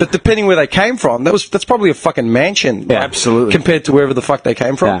 But depending where they came from, that's probably a fucking mansion. Yeah, like, absolutely. compared to wherever the fuck they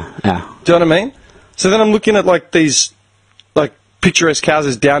came from. Yeah. Do you know what I mean? So then I'm looking at like these like picturesque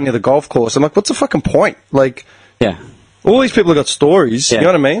houses down near the golf course. I'm like, what's the fucking point? Like, Yeah. all these people have got stories. Yeah. You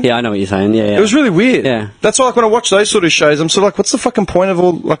know what I mean? Yeah, I know what you're saying. Yeah. It was really weird. Yeah. That's why like, when I watch those sort of shows, I'm sort of like, what's the fucking point of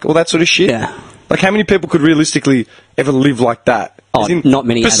all that sort of shit? Yeah. Like, how many people could realistically ever live like that? Oh, As in, not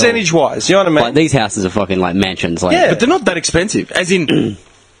many at all. percentage-wise, you know what I mean? Like, these houses are fucking like mansions. Like, Yeah. But they're not that expensive. As in,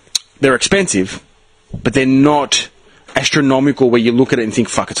 they're expensive, but they're not astronomical where you look at it and think,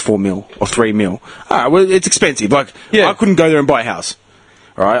 fuck, it's 4 mil or 3 mil. Alright, well, it's expensive. Like, Yeah. I couldn't go there and buy a house.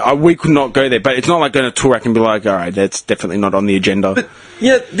 Alright, we could not go there, but it's not like going to tour. I can be like, alright, that's definitely not on the agenda.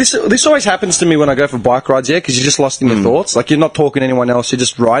 Yeah, this always happens to me when I go for bike rides, because you're just lost in your thoughts. Like, you're not talking to anyone else, you're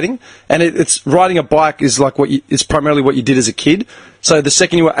just riding. And it's riding a bike is like it's primarily what you did as a kid. So the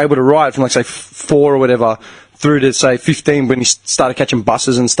second you were able to ride from, like, say, 4 or whatever, through to, say, 15 when you started catching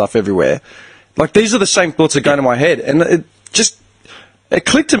buses and stuff everywhere, like, these are the same thoughts that go into my head. And it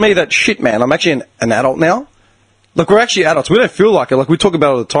clicked to me that, shit, man, I'm actually an adult now. Like, we're actually adults. We don't feel like it. Like, we talk about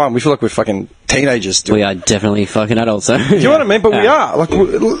it all the time. We feel like we're fucking teenagers still. we are definitely fucking adults. So. You know what I mean? But we are. Like,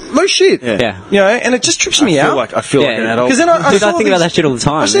 no shit. Yeah. You know, and it just trips me I out. feel like an adult. Because then I Dude, I saw think about that shit all the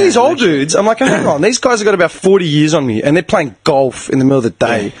time. I see these old dudes. I'm like, hang on, these guys have got about 40 years on me, and they're playing golf in the middle of the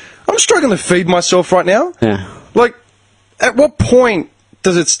day. I'm struggling to feed myself right now. Yeah. Like, at what point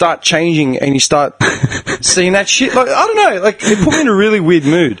does it start changing and you start seeing that shit? Like, I don't know. Like, it put me in a really weird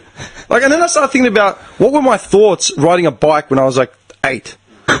mood. Like, and then I started thinking about what were my thoughts riding a bike when I was like 8.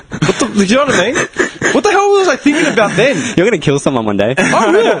 You know what I mean? What the hell was I thinking about then? You're going to kill someone one day.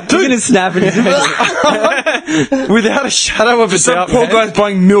 I will, You're going to dude. snap and Without a shadow of a Some doubt, poor man. guy's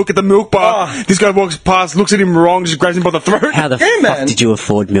buying milk at the milk bar. Oh. This guy walks past, looks at him wrong, just grabs him by the throat. How the Yeah, fuck man. did you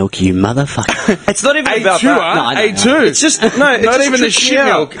afford milk, you motherfucker? It's not even A2, about that. No, I know. A2. It's just no, it Not just even the trips me shit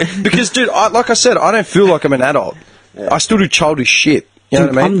out. milk. Because, dude, like I said, I don't feel like I'm an adult. I still do childish shit. You know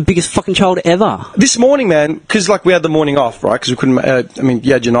what I I'm mean? the biggest fucking child ever. This morning, man, because like we had the morning off, right? Because we couldn't.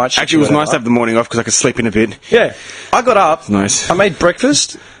 You had your night shift. Actually, it was or nice to whatever. have the morning off because I could sleep in a bit. Yeah, I got up. Nice. I made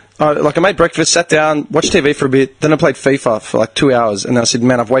breakfast. I made breakfast, sat down, watched TV for a bit, then I played FIFA for like 2 hours, and then I said,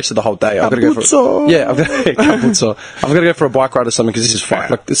 "Man, I've wasted the whole day. I've got to go for I've got to go for a bike ride or something because this is fun.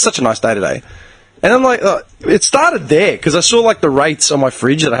 Like, it's such a nice day today." And I'm like, it started there because I saw like the rates on my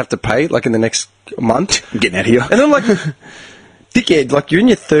fridge that I have to pay like in the next month. I'm getting out of here. And I'm like, dickhead, like you're in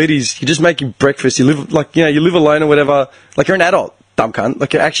your 30s, you're just making breakfast, you live like, you live alone or whatever, like you're an adult, dumb cunt,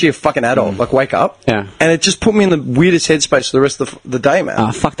 like you're actually a fucking adult, like wake up. Yeah. And it just put me in the weirdest headspace for the rest of the day, man.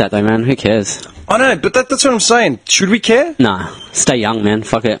 Oh, fuck that though, man. Who cares? I know, but that's what I'm saying. Should we care? Nah, stay young, man.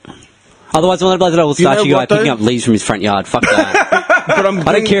 Fuck it. Otherwise, I'm going to be that old starchy guy picking up leaves from his front yard. Fuck that. But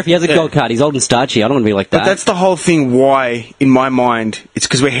I don't care if he has a gold card. He's old and starchy. I don't want to be like that. But that's the whole thing why, in my mind, it's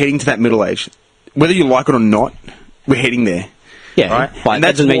because we're heading to that middle age. Whether you like it or not, we're heading there. Yeah, right? but And that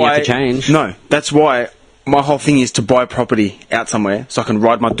that's doesn't mean you why, have to change. No, that's why my whole thing is to buy property out somewhere so I can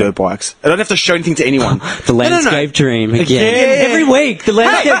ride my dirt bikes. I don't have to show anything to anyone. The landscape dream. Again. Every week, the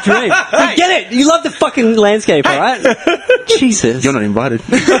landscape dream. You get it. You love the fucking landscape, alright? Jesus. You're not invited.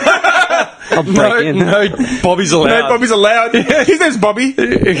 I'll break in. No, Bobby's allowed. No, Bobby's allowed. His name's Bobby. You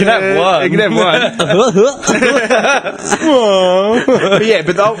can have one. You can have one. But yeah,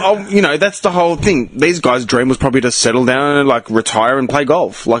 but you know, that's the whole thing. These guys' dream was probably to settle down and like retire and play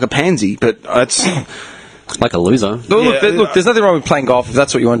golf like a pansy. But that's like a loser. Look, there's nothing wrong with playing golf if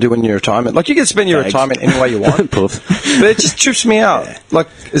that's what you want to do in your retirement. Like, you can spend your retirement any way you want. Poof. But it just trips me out. Like,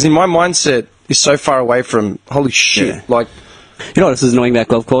 as in, my mindset is so far away from, holy shit. Yeah. Like, You know what else is annoying about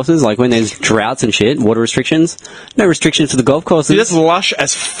golf courses? Like when there's droughts and shit, water restrictions. No restrictions for the golf courses. dude, that's lush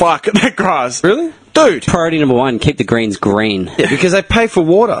as fuck, that grass. really? Dude. Priority number one, keep the greens green. Yeah, because they pay for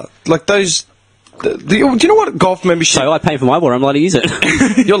water. Like, those... do you know what golf membership... So I pay for my water, I'm allowed to use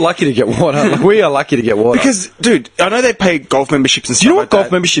it. You're lucky to get water. Like, we are lucky to get water. Because, dude, I know they pay golf memberships and stuff do you know what like golf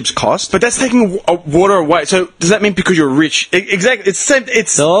that, memberships cost? but that's taking water away. So does that mean because you're rich? Exactly. It's same.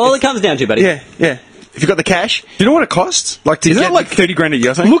 It's That's all it comes down to, buddy. yeah, yeah. If you got the cash, Do you know what it costs? Like, to isn't get it like 30 grand a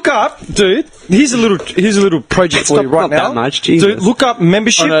year or something? Look up, dude. Here's a little project for you right not now. that much, Jesus. Dude, look up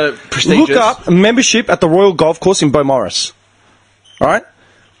membership. On a prestigious- Look up membership at the Royal Golf Course in Beaumaris. All right,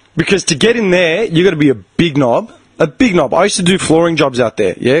 because to get in there, you got to be a big knob. A big knob. I used to do flooring jobs out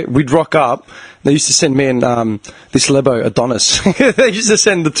there. Yeah, we'd rock up. They used to send me and this Lebo Adonis. They used to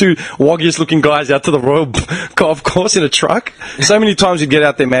send the two woggiest looking guys out to the Royal Golf Course in a truck. So many times we'd get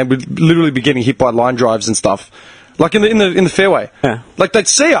out there, man. We'd literally be getting hit by line drives and stuff. Like in the fairway. Yeah. Like they'd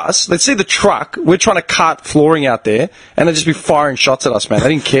see us, they'd see the truck. We're trying to cart flooring out there, and they'd just be firing shots at us, man. They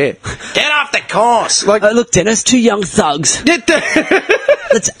didn't care. Get off the course. Like, Look, Dennis, two young thugs.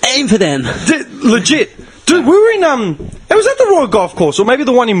 Let's aim for them. Legit. Dude, we were in, it was at the Royal Golf Course, or maybe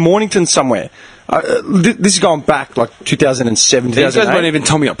the one in Mornington somewhere. This is going back, like, 2007, These guys 2008. won't even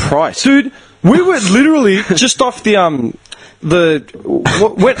tell me a price. Dude, we were literally just off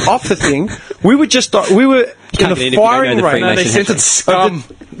went off the thing. We were just, we were in Can't get in the if you don't firing go to the range. No, they Freemason sent it scum.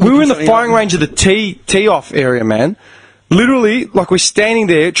 We were in the firing range of the tee off area, man. Literally, like, we're standing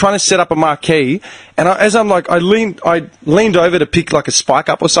there trying to set up a marquee, and I leaned over to pick like a spike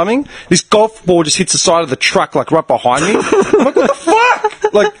up or something. This golf ball just hits the side of the truck, like right behind me. I'm like, what the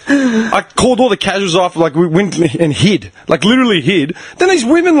fuck? Like, I called all the casuals off, like, we went and hid, like, literally hid. Then these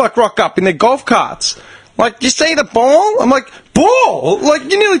women like rock up in their golf carts. Like, you see the ball? I'm like, ball? Like,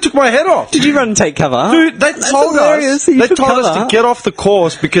 you nearly took my head off. Did you run and take cover? Dude, they told hilarious. us. You They took told us cover. to get off the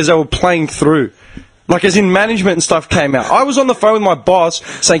course because they were playing through. Like, as in management and stuff came out. I was on the phone with my boss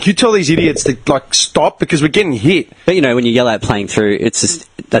saying, "Can you tell these idiots to like stop because we're getting hit?" But you know, when you yell out playing through, it's just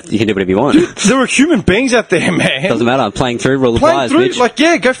that you can do whatever you want. There were human beings out there, man. Doesn't matter. Playing through, rule Playing applies, through, bitch. like,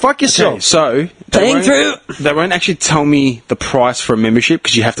 yeah, go fuck yourself. Okay, so Playing they won't actually tell me the price for a membership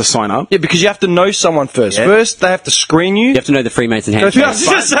because you have to sign up. Yeah, because you have to know someone first. Yeah. First, they have to screen you. You have to know the Freemason I was handshake.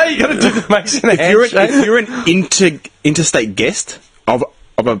 going to say, you got to do the Mason If you're an interstate guest of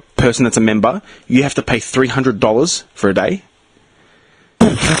a person that's a member, you have to pay $300 for a day. You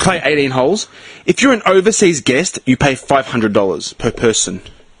play 18 holes. If you're an overseas guest, you pay $500 per person.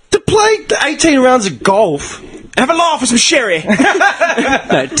 to play 18 rounds of golf. Have a laugh with some sherry.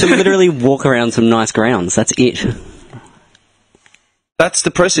 No, to literally walk around some nice grounds. That's it. That's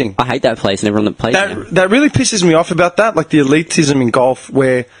depressing. I hate that place and everyone that plays there. That really pisses me off about that, like the elitism in golf,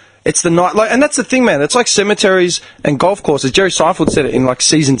 where it's the night, like, and that's the thing, man. It's like cemeteries and golf courses. Jerry Seinfeld said it in like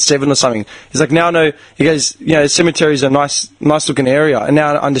season 7 or something. He's like, now I know. He goes, you know, cemeteries are a nice looking area, and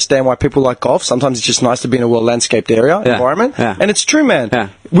now I understand why people like golf. Sometimes it's just nice to be in a well landscaped environment. Yeah. And it's true, man. Yeah.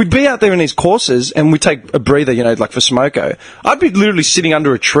 We'd be out there in these courses, and we take a breather, you know, like for smoko. I'd be literally sitting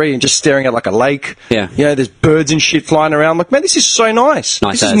under a tree and just staring at like a lake. Yeah. You know, there's birds and shit flying around. Like, man, this is so nice.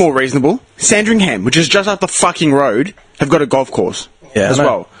 Nice This is as. more reasonable. Sandringham, which is just up the fucking road, have got a golf course as I know.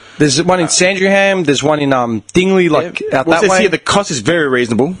 well. There's one in Sandringham. There's one in Dingley, like out Well, that it says way. here the cost is very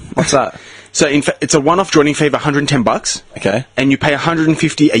reasonable. What's that? So in fact, it's a one-off joining fee of $110. Okay. And you pay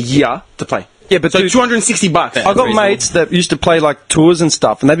 $150 a year to play. Yeah, but so dude, $260. I got Reasonable. mates that used to play like tours and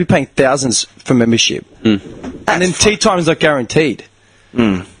stuff, and they'd be paying thousands for membership. And then tee times are guaranteed.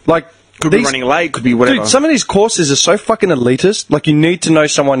 Like, Could be running late, could be whatever. Dude, some of these courses are so fucking elitist. Like, you need to know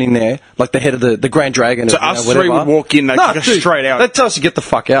someone in there, like the head of the Grand Dragon. So or, you know, us whatever. three would walk in, they'd Nah, go dude, straight out. They'd tell us to get the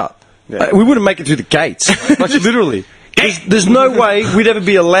fuck out. We wouldn't make it through the gates. Like, literally. There's no way we'd ever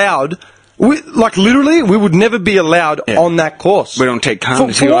be allowed. Literally, we would never be allowed on that course. We don't take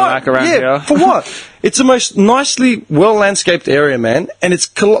cars. For what? Around here. For what? It's the most nicely, well-landscaped area, man. And it's,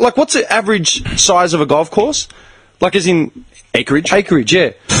 like, what's the average size of a golf course? Like, as in... Acreage? Acreage,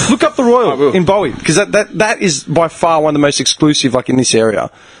 yeah. Look up the Royal in Bowie, because that is by far one of the most exclusive, like, in this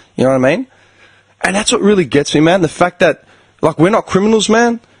area. You know what I mean? And that's what really gets me, man. The fact that, like, we're not criminals,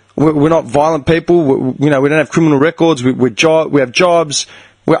 man. We're not violent people. We don't have criminal records. We have jobs.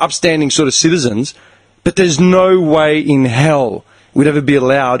 We're upstanding sort of citizens. But there's no way in hell we'd ever be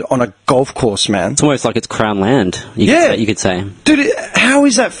allowed on a golf course, man. It's almost like it's crown land. You could say. Dude, how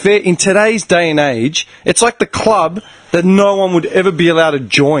is that fair? In today's day and age, it's like the club that no one would ever be allowed to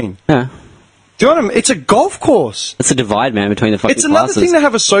join. Yeah. Do you know what I mean? It's a golf course. It's a divide, man, between the fucking classes. It's another thing to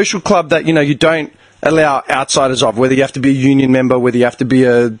have a social club that, you don't allow outsiders of, whether you have to be a union member, whether you have to be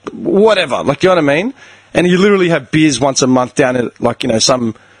a whatever. Like, you know what I mean? And you literally have beers once a month down at, like,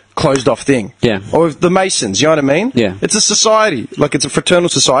 some closed off thing. Yeah. Or with the Masons, you know what I mean? Yeah. It's a society. Like, it's a fraternal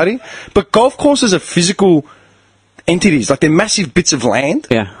society. But golf courses are physical entities. Like, they're massive bits of land.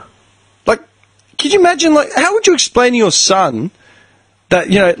 Yeah. Like, could you imagine, like, how would you explain to your son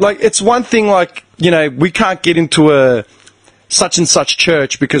that, like, it's one thing, like, we can't get into a such and such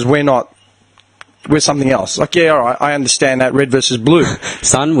church because we're something else. Like, yeah, all right, I understand that, red versus blue.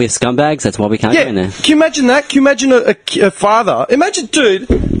 Son, we're scumbags, that's why we can't go in there. Can you imagine that? Can you imagine a father? Imagine...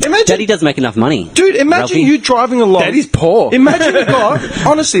 Daddy doesn't make enough money. Dude, imagine you driving along... Daddy's poor. Imagine a guy...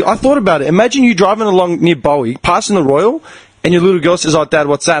 Honestly, I thought about it. Imagine you driving along near Bowie, passing the Royal, and your little girl says, "Oh, Dad,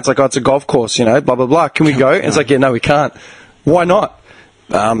 what's that?" It's like, "Oh, it's a golf course, blah, blah, blah. Can we go?" And it's like, "Yeah, no, we can't." Why not?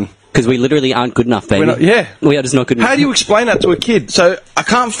 Because we literally aren't good enough, baby. We are just not good enough. How do you explain that to a kid? So, I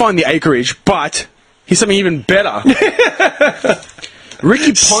can't find the acreage, but here's something even better.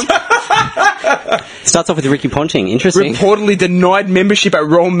 Ricky Ponting starts off with Ricky Ponting. Interesting. reportedly denied membership at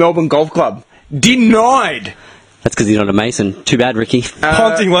Royal Melbourne Golf Club. Denied! That's because he's not a Mason. Too bad, Ricky.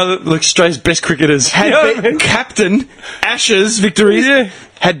 Ponting, one of Australia's best cricketers. Captain Ashes victories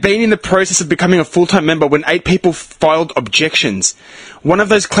had been in the process of becoming a full-time member when 8 people filed objections. One of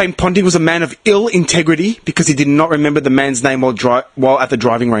those claimed Ponting was a man of ill integrity because he did not remember the man's name while at the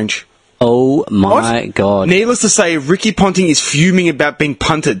driving range. Oh my god. Needless to say, Ricky Ponting is fuming about being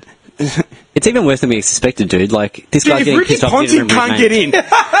punted. It's even worse than we expected, dude. Like, this guy getting Ricky pissed off. Ponting can't get in.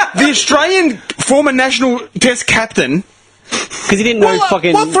 The Australian former national test captain... Because he didn't know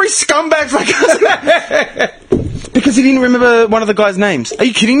fucking... What 3 scumbags like us? Because he didn't remember one of the guys' names. Are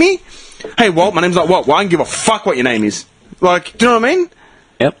you kidding me? Hey, Walt, my name's not Walt. Well, I don't give a fuck what your name is. Like, do you know what I mean?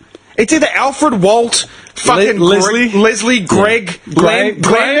 Yep. It's either Alfred, Walt, fucking Leslie, Greg,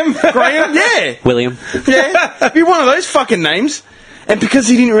 Graham, yeah. William. Yeah. Be one of those fucking names. And because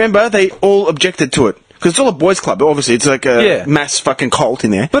he didn't remember, they all objected to it. Because it's all a boys' club, but obviously it's like a mass fucking cult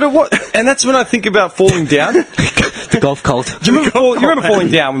in there. But and that's when I think about Falling Down. The golf cult. Do you remember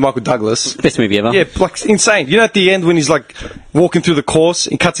Falling Down with Michael Douglas? Best movie ever. Yeah, like insane. You know, at the end when he's like walking through the course,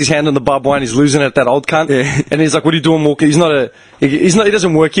 he cuts his hand on the barbed wire, and he's losing it at that old cunt. Yeah. And he's like, "What are you doing walking?" He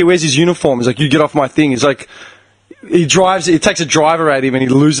doesn't work here. Where's his uniform? He's like, "You get off my thing." He's like, he takes a driver at him and he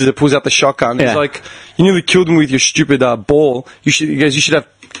loses it, pulls out the shotgun. Yeah. He's like, "You nearly killed him with your stupid ball. He goes, you should have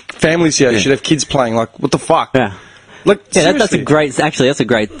families here. You should have kids playing. Like, what the fuck?" Yeah. Like, that's a great scene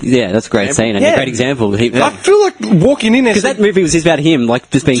and a great example. I feel like walking in there... Because that movie was just about him,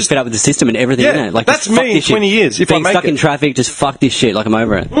 like, just being fed up with the system and everything, isn't it? Like, that's me in 20 years, if being I make stuck in traffic, just fuck this shit, like, I'm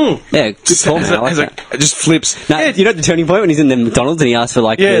over it. Yeah, good call, man, I like that. It just flips. No, you know the turning point when he's in the McDonald's and he asks for,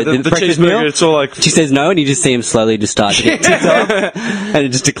 like, the breakfast meal? It's all like... She says no, and you just see him slowly just start to get ticked off, and it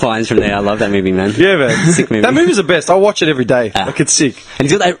just declines from there. I love that movie, man. Yeah, man. Sick movie. That movie's the best. I watch it every day. Like, it's sick. And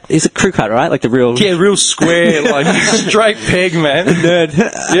he's got that... It's a crew cut, right? Like, the real... Yeah, real square, like, straight peg, man. Nerd.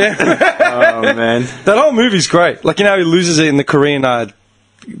 Yeah. Oh, man. That whole movie's great. Like, you know, he loses it in the Korean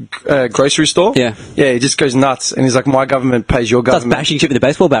grocery store? Yeah. Yeah, he just goes nuts, and he's like, "My government pays your government." Starts bashing shit with a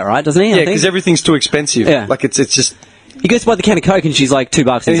baseball bat, right? Doesn't he? Yeah, because everything's too expensive. Yeah. Like, it's just... He goes to buy the can of Coke, and she's like,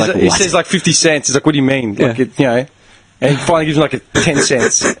 $2, and he's like, what? He says, like, 50 cents. He's like, "What do you mean?" Like, Yeah. And he finally gives him, like, 10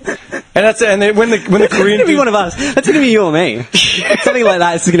 cents. And that's it. And then when the Korean... That's going to be one of us. That's going to be you or me. Something like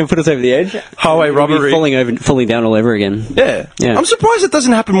that is going to put us over the edge. Highway robbery. Falling down all over again. Yeah. Yeah. I'm surprised it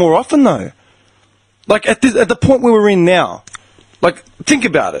doesn't happen more often, though. Like, at the point where we're in now. Like, think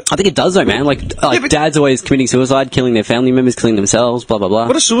about it. I think it does, though, man. Like dads always committing suicide, killing their family members, killing themselves, blah, blah, blah.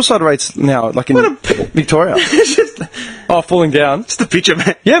 What are suicide rates now, like in Victoria? Falling down. Just the picture,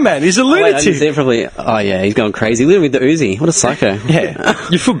 man. Yeah, man, he's a lunatic. Oh, yeah, he's going crazy. Living with the Uzi. What a psycho. Yeah.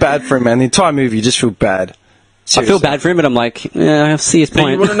 You feel bad for him, man. The entire movie, you just feel bad. I feel bad for him, but I'm like, yeah, I see his Now,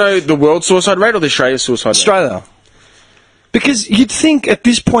 point. you want to know the world suicide rate or the Australia suicide rate? Australia. Because you'd think at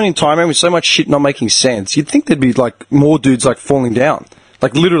this point in time, and with so much shit not making sense, you'd think there'd be like more dudes like falling down,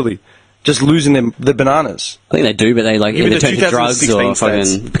 like literally just losing their bananas. I think they do, but they like Even either the turn to drugs or 2016 fucking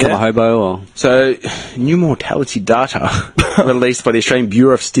stats. become Yeah. a hobo or. So, new mortality data released by the Australian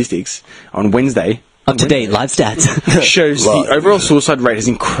Bureau of Statistics on Wednesday Up to date live stats. shows the overall suicide rate has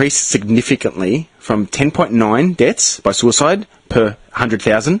increased significantly from 10.9 deaths by suicide per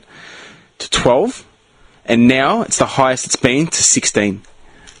 100,000 to 12, and now it's the highest it's been to 16.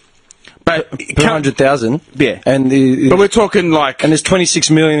 But Per 100,000. Yeah. And but we're talking like and there's 26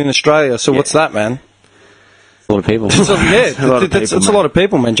 million in Australia. So what's that, man? A lot of people. So, yeah, a lot of that's people, a lot of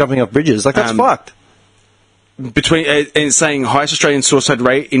people, man, jumping off bridges. Like that's fucked. between and saying highest Australian suicide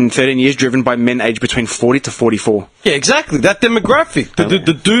rate in 13 years driven by men aged between 40 to 44. Yeah, exactly. That demographic,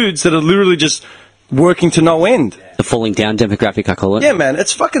 the dudes that are literally just working to no end. The falling down demographic, I call it. Yeah, man,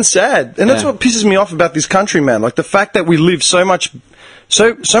 it's fucking sad, and that's Yeah. what pisses me off about this country, man. Like the fact that we live so much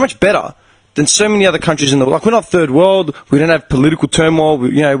better than so many other countries in the world. Like we're not third world. We don't have political turmoil.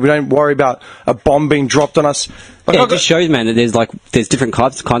 We don't worry about a bomb being dropped on us. Like, Yeah, it just shows, man, that there's different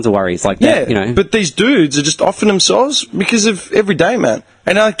kinds of worries. Like yeah, that, you know. but these dudes are just offing themselves because of every day, man.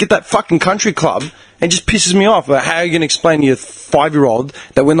 And I get that fucking country club, and it just pisses me off. Like, how are you going to explain to your 5-year-old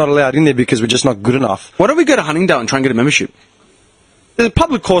that we're not allowed in there because we're just not good enough? Why don't we go to Huntingdale and try and get a membership? The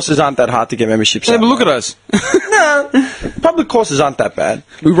public courses aren't that hard to get memberships. Yeah, at. but look at us. No, public courses aren't that bad.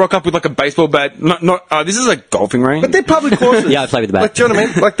 We rock up with like a baseball bat. This is a golfing range. But they're public courses. Yeah, I play with the bat. Like, do you know what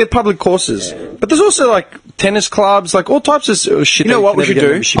I mean? Like, they're public courses. But there's also, like, tennis clubs, like, all types of shit. You know that what we can should never get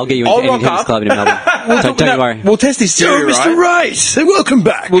do? membership I'll get you I'll into any rock tennis up. club in Melbourne. So don't worry. We'll test this theory, right? Right. Welcome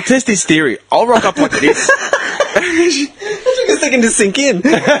back. We'll test this theory. I'll rock up like this. It's taking to sink in.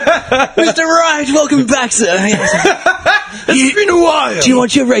 Mr. Wright, welcome back, sir. It's been a while. Do you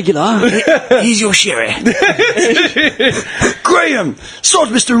want your regular? Here's your sherry. Graham, sort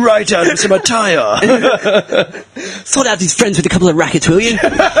Mr. Wright out in some attire. Sort out these friends with a couple of rackets, will you?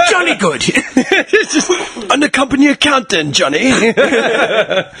 Johnny Good. Just under company accountant, Johnny.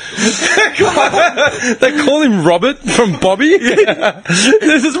 They call him Robert from Bobby.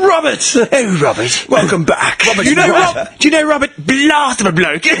 This is Robert. Oh, Robert. Welcome back. Robert, Do you know Robert? Blast of a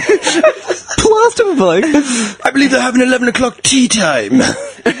bloke. Blast of a bloke. I believe they're having 11 o'clock tea time.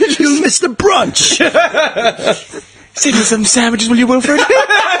 You'll miss the brunch. Send me some sandwiches, will you, Wilfred?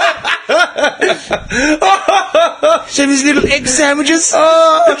 Send me some little egg sandwiches.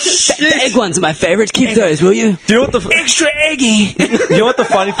 Oh, The shit. egg ones are my favourite. Keep those, will you? Do you know what the Extra eggy. you know what the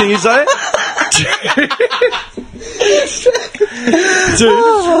funny thing is, though?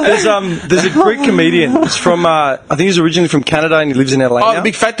 Dude, there's a Greek comedian. He's from I think he's originally from Canada and he lives in LA Oh, now. the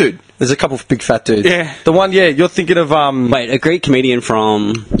big fat dude. There's a couple of big fat dudes. Yeah. The one, you're thinking of Wait, a Greek comedian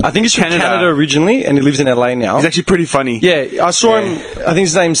from... I think he's from Canada originally and he lives in LA now. He's actually pretty funny. Yeah, I saw him. I think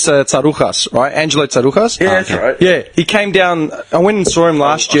his name's Tsarouchas, right? Angelo Tsarouchas. Yeah, that's right. Yeah, he came down. I went and saw him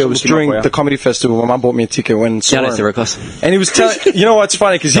last year. It was look him up during for you. the comedy festival. My mum bought me a ticket. Went and saw Shout out to him. Rikos. And he was telling. You know what's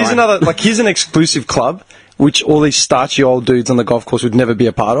funny? Because here's here's an exclusive club which all these starchy old dudes on the golf course would never be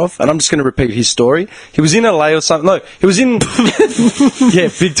a part of. And I'm just going to repeat his story. He was in LA or something. No, he was in. Yeah,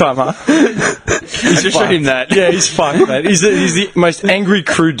 big time, huh? He's just showing that. Yeah, he's fucked, man. He's the most angry,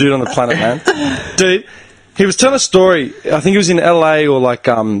 crude dude on the planet, man. Dude, he was telling a story. I think he was in LA or like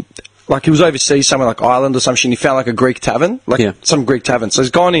he was overseas somewhere like Ireland or some shit. And he found like a Greek tavern, some Greek tavern. So he's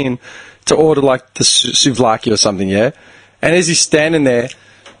gone in to order like the souvlaki or something, yeah. And as he's standing there,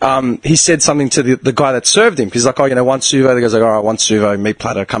 he said something to the guy that served him. He's like, one suvo. The guy's like, all right, one suvo, meat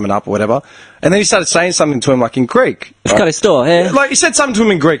platter coming up or whatever. And then he started saying something to him like in Greek. It's got a store, yeah. Like he said something to him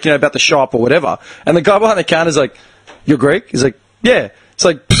in Greek, about the shop or whatever. And the guy behind the counter's like, "You're Greek?" He's like, "Yeah." It's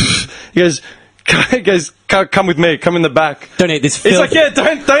like, he goes, "Come with me. Come in the back." Don't eat this He's filth. like, "Yeah,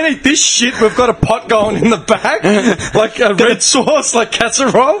 don't eat this shit. We've got a pot going in the back, like a red sauce, like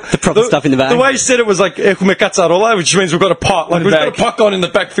casserole." The proper stuff in the back. The way he said it was like "Έχουμε κατσαρόλα," which means we've got a pot. Like we've got a pot going in the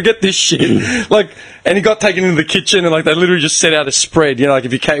back. Forget this shit. Like, and he got taken into the kitchen and like they literally just set out a spread. Like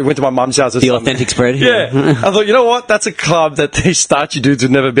if you went to my mum's house or The something. authentic spread. Yeah. I thought, you know what? That's a club that these starchy dudes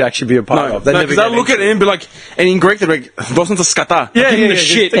would never actually be a part of. Because they'll look at it and be like, and in Greek they're like, "Wasn't the skata?" Yeah, Give him the yeah,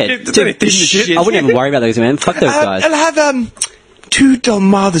 shit. yeah. Yeah, Don't eat this shit. I wouldn't even worry about those, man. Fuck those guys. I'll have 2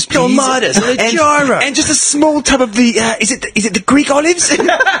 dolmadas, please. Dolmadas and a gyro. and just a small tub of the is it the Greek olives? and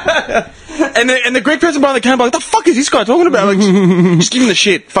the Greek person behind the counter like, "The fuck is this guy talking about?" Like, just give him the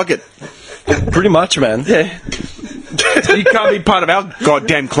shit. Fuck it. Pretty much, man. Yeah. You can't be part of our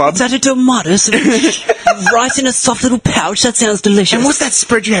goddamn club. Is that a tomatoes? Rice in a soft little pouch? That sounds delicious. And what's that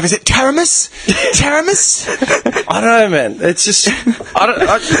spread you have? Is it Taramis? Taramis? I don't know, man. It's just, I don't know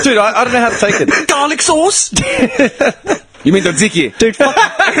how to take it. Garlic sauce? You mean the Ziki? Dude, fuck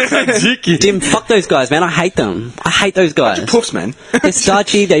Ziki. Dim, fuck those guys, man. I hate them. I hate those guys. Puffs, man. They're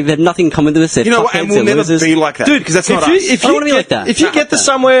starchy. They've had nothing in common with us. They're You know what? And we'll never be like that. Dude, because that's not us. If I you wanna be like that. If you get to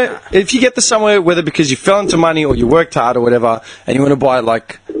somewhere, whether because you fell into money or you worked hard or whatever, and you want to buy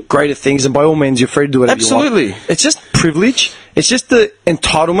like greater things, and by all means, you're free to do whatever you want. Absolutely. It's just privilege. It's just the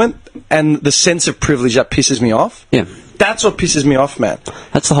entitlement and the sense of privilege that pisses me off. Yeah. That's what pisses me off, man.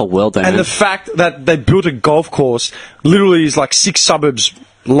 That's the whole world, though, And man. the fact that they built a golf course literally is like 6 suburbs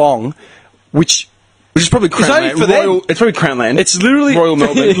long, which Which is probably Crown only Land. for them. It's probably Crown Land. it's literally Royal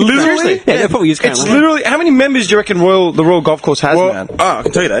Melbourne. Literally, Yeah, they probably use Crown it's Land. literally. How many members do you reckon the Royal Golf Course has, Well, man? I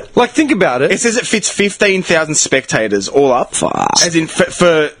can tell you that. Like, think about it. It says it fits 15,000 spectators all up. Fuck. As in for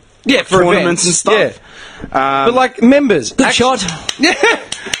tournaments events. and stuff. Yeah. But like members, Good shot. Yeah,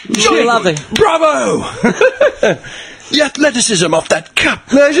 Really lovely. bravo. The athleticism of that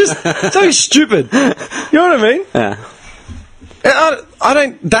cup. No, it's just so stupid. You know what I mean? Yeah. I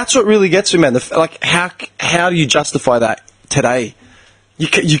don't. That's what really gets me, man. Like, how do you justify that today?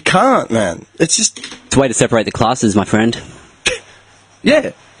 You can't, man. It's just, It's a way to separate the classes, my friend.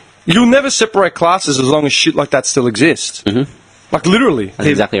 yeah. You'll never separate classes as long as shit like that still exists. Mm-hmm. Like, literally. That's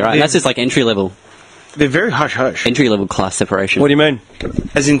exactly right. That's just like entry level They're very hush-hush. class separation. What do you mean?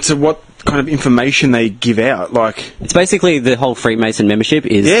 As into what kind of information they give out. Like, It's basically the whole Freemason membership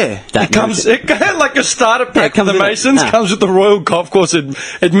is Yeah. that It comes membership. like a starter pack it for comes the with it. Masons. Ah. Comes with the Royal Golf Course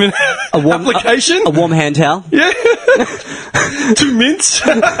application. A warm hand towel Yeah. 2 mints.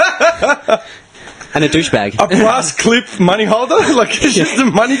 and a douchebag. A brass clip money holder. Like, it's just a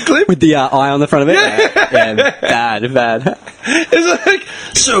money clip. With the eye on the front of it. Yeah, bad. It's like,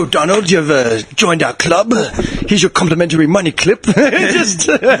 so, Donald, you've joined our club. Here's your complimentary money clip. Just,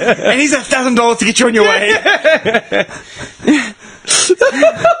 and here's $1,000 to get you on your way.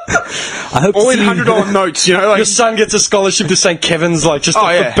 I hope All to in see you- $100 notes, you know. Like, your son gets a scholarship to St. Kevin's, like, just Oh,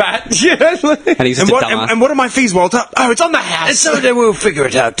 off yeah. the bat. You know, like- And he's and just what, a dumbass. and what are my fees, Walter? Oh, it's on the house. so then we'll figure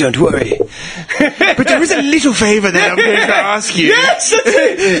it out, don't worry. But there is a little favour that I'm going to ask you. Yes, that's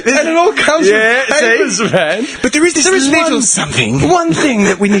it. And it all comes Yeah, with papers, see? man. But there is this little something. One thing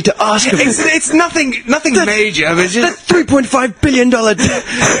that we need to ask of you. It's nothing major, but it's That just, $3.5 billion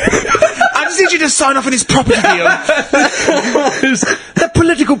I just need you to sign off on this property deal. that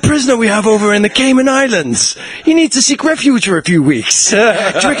political prisoner we have over in the Cayman Islands. He needs to seek refuge for a few weeks. Do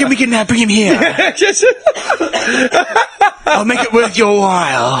you reckon we can bring him here? I'll make it worth your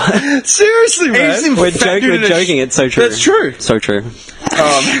while. Seriously, man. He's in We're fact doing joking. It's so true. That's true. So true.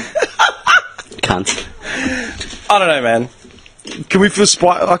 Cunt. I don't know, man. Can we feel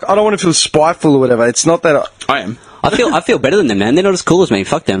like, I don't want to feel spiteful or whatever. It's not that. I am. I feel better than them, man. They're not as cool as me.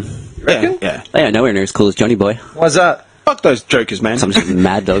 Fuck them. Yeah. They are nowhere near as cool as Johnny Boy. Why's that? Fuck those jokers, man. So I'm just a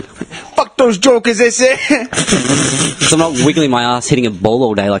mad dog. Fuck those jokers, they say. So I'm not wiggling my ass hitting a ball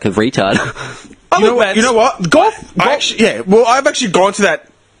all day like a retard. You know what? Golf? I've actually gone to that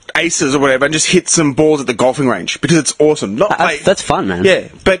Aces or whatever and just hit some balls at the golfing range because it's awesome. Not like, That's fun, man. yeah,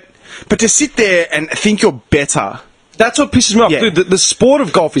 but to sit there and think you're better. That's what pisses me off. Yeah. Dude, the sport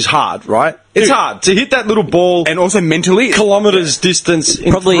of golf is hard, right? It's Dude. hard to hit that little ball And also mentally, kilometres distance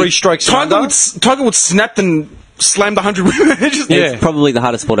in Probably- 3 strokes under. Tiger would snap and slam the 100 women. It's Yeah. probably the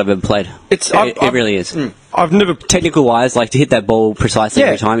hardest sport I've ever played. It Really is. I've never. Technical wise, like to hit that ball precisely Yeah.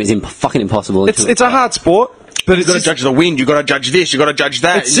 every time is fucking impossible. It's a hard sport, but You've got to judge the wind, you've got to judge this, you've got to judge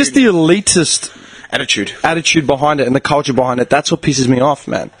that. It's just the elitist attitude behind it and the culture behind it. That's what pisses me off,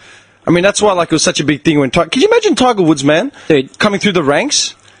 man. I mean, that's why like it was such a big thing when. Could you imagine Tiger Woods, man, Dude. coming through the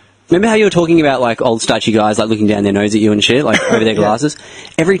ranks? Remember how you were talking about like old starchy guys like looking down their nose at you and shit, like over their glasses?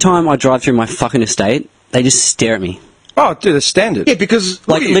 Every time I drive through my fucking estate, they just stare at me. Oh, dude, the standard. Yeah, because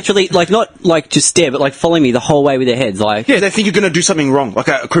Like literally, like not like just stare, but like follow me the whole way with their heads. Like, yeah, they think you're going to do something wrong, like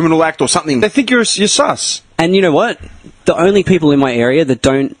a criminal act or something. They think you're sus. and you know what? The only people in my area that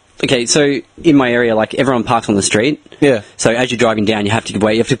don't. Okay, so in my area, like everyone parks on the street. Yeah. So as you're driving down, you have to give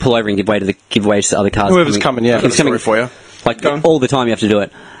way. You have to pull over and give way to the other cars. Whoever's coming, yeah. It's coming for you. Like all the time, you have to do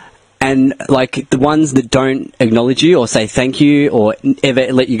it. And like the ones that don't acknowledge you or say thank you or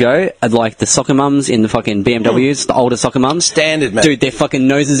ever let you go are like the soccer mums in the fucking BMWs, the older soccer mums. Standard, man. Dude, their fucking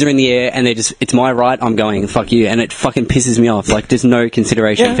noses are in the air and they're just, it's my right, I'm going, fuck you. And it fucking pisses me off. Like there's no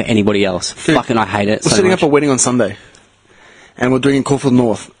consideration for anybody else. Fucking I hate it We're so setting much. up a wedding on Sunday, and we're doing it in Caulfield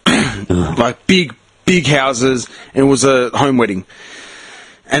North, like big houses, and it was a home wedding.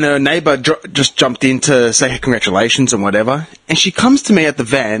 and her neighbour just jumped in to say congratulations and whatever. And she comes to me at the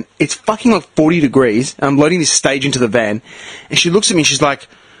van. It's fucking like 40 degrees. And I'm loading this stage into the van. And she looks at me and she's like,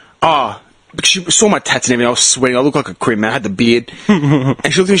 because she saw my tats and everything. I was sweating. I looked like a criminal. I had the beard.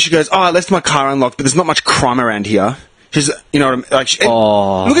 And she looked at me and she goes, I left my car unlocked, but there's not much crime around here. She's, you know what I mean?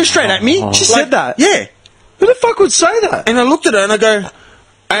 Like, looking straight at me. She said that? Yeah. Who the fuck would say that? And I looked at her and I go,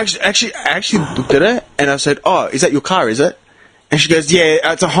 I actually looked at her and I said, is that your car, is it? And she goes,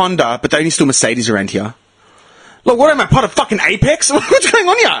 yeah, it's a Honda, but they only steal Mercedes around here. Look, what am I, part of fucking Apex? What's going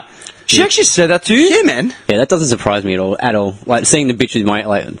on here? She actually said that to you? Yeah, man. Yeah, that doesn't surprise me at all. Like, seeing the bitches in my,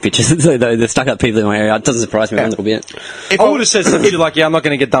 the stuck-up people in my area, it doesn't surprise me one little bit. If I would have said something like, I'm not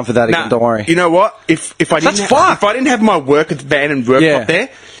going to get done for that again, don't worry. You know what? If I didn't have my work at the van and work up there,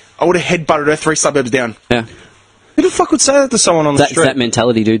 I would have headbutted her 3 suburbs down. Yeah. Who the fuck would say that to someone on the street? That's that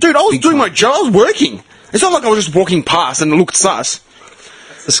mentality, dude. Dude, I was doing my job. I was working. It's not like I was just walking past and it looked sus.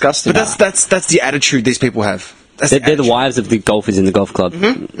 That's disgusting. But that's the attitude these people have. They're the wives of the golfers in the golf club.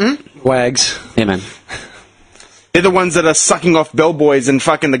 Wags. Yeah, man. They're the ones that are sucking off bellboys and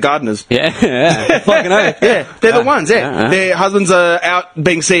fucking the gardeners. Yeah. Fucking hell. Yeah, they're the ones, Their husbands are out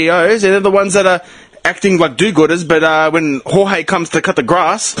being CEOs, and they're the ones that are acting like do-gooders, but when Jorge comes to cut the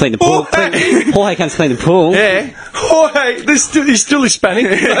grass... Clean the pool. Jorge comes to clean the pool. Yeah. Jorge, he's still Hispanic.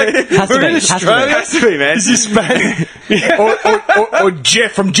 Has to We're be. in Has to be. Australia. Has to be, man. He's Hispanic. or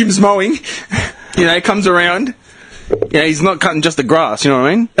Jeff from Jim's Mowing. You know, he comes around. Yeah, he's not cutting just the grass, you know what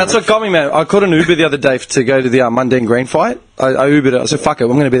I mean? That's what got me, man. I caught an Uber the other day to go to the Mundine Green fight. I Ubered it. I said, fuck it,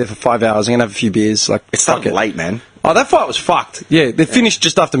 I'm going to be there for 5 hours. I'm going to have a few beers. Like, It started late, man. Oh, that fight was fucked. Yeah, they finished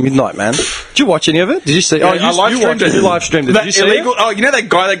just after midnight, man. Did you watch any of it? Did you see? Yeah, I live streamed it. You live streamed it. Did you see illegal, it? Oh, you know that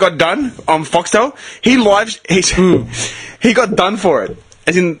guy that got done on Foxtel? He got done for it.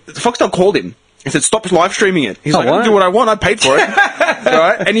 As in, Foxtel called him. He said, stop live streaming it. He's like, I can do what I want. I paid for it.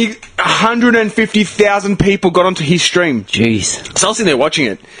 Right? And 150,000 people got onto his stream. Jeez. So I was sitting there watching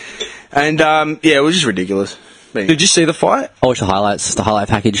it. And, yeah, it was just ridiculous. Did you see the fight? I watched the highlights, just the highlight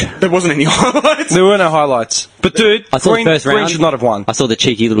package. There wasn't any highlights. There were no highlights. But, dude, I saw the first Green round. should not have won. I saw the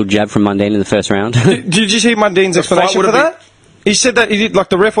cheeky little jab from Mundine in the first round. Did you see Mundine's explanation for that? He said that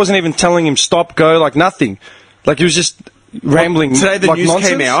the ref wasn't even telling him stop, go, like nothing. Like, he was just rambling. Today the news nonsense.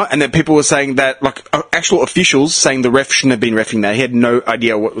 came out and that people were saying that, like, actual officials saying the ref shouldn't have been reffing that. He had no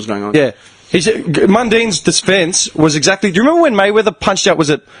idea what was going on. Yeah. He said, Mundine's defense was exactly... Do you remember when Mayweather punched out, was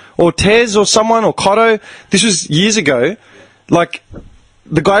it Ortez or someone, or Cotto? This was years ago. Like,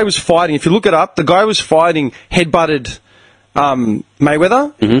 the guy was fighting. If you look it up, the guy was fighting, headbutted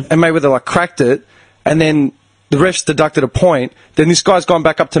Mayweather, and Mayweather, like, cracked it, and then the refs deducted a point. Then this guy's gone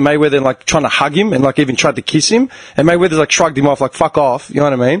back up to Mayweather and, like, trying to hug him and, like, even tried to kiss him. And Mayweather's, like, shrugged him off, like, fuck off. You know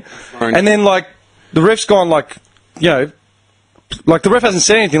what I mean? Right. And then, like, the ref's gone, like, you know, like, the ref hasn't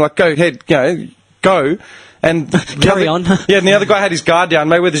said anything, like, go ahead, you know, go. And Carry on. Yeah, and the other guy had his guard down.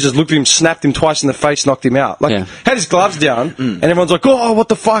 Mayweather just looked at him, snapped him twice in the face, knocked him out. Like, had his gloves down, and everyone's like, oh, what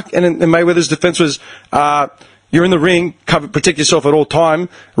the fuck? And then Mayweather's defense was, you're in the ring, protect yourself at all time.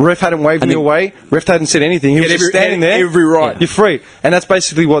 Ref hadn't waved me away. Ref hadn't said anything. He was just standing there. Every right. You're free. And that's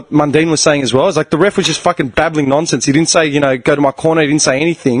basically what Mundine was saying as well. It's like the ref was just fucking babbling nonsense. He didn't say, you know, go to my corner. He didn't say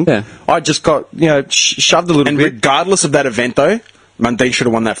anything. Yeah. I just got, you know, shoved a little And bit. regardless of that event, though, Mundine should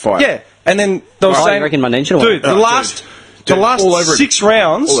have won that fight. Yeah. And then they were saying... you reckon Mundine should have won? Dude, the last all over him. 6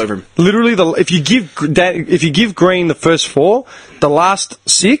 rounds... All over him. Literally, if you give Green the first 4, the last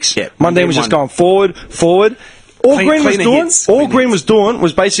 6, Mundine was just going forward. All Green was doing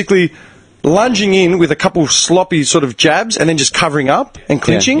was basically lunging in with a couple sloppy sort of jabs and then just covering up and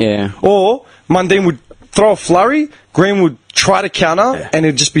clinching. Yeah. Or Mundine would throw a flurry, Green would try to counter, and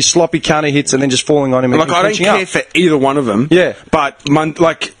it'd just be sloppy counter hits and then just falling on him. Like, I don't care for either one of them. Yeah. But,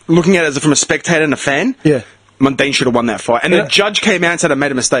 like, looking at it from a spectator and a fan, Mundine should have won that fight. And the judge came out and said I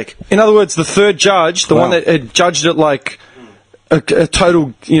made a mistake. In other words, the third judge, the one that had judged it like a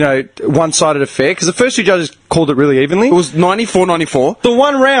total, you know, one-sided affair, because the first 2 judges called it really evenly. It was 94-94. The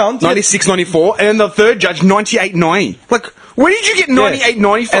one round... 96-94. And then the third judge, 98-90. Like, where did you get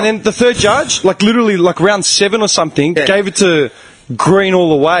 98-90 from? And then the third judge, like literally like round 7 or something, gave it to Green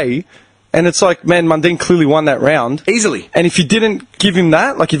all the way. And it's like, man, Mundine clearly won that round. Easily. And if you didn't give him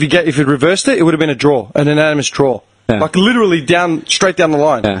that, like if you reversed it, it would have been a draw, an unanimous draw. Yeah. Like literally straight down the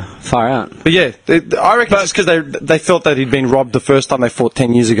line. Yeah, far out. But yeah, I reckon it's because they felt that he'd been robbed the first time they fought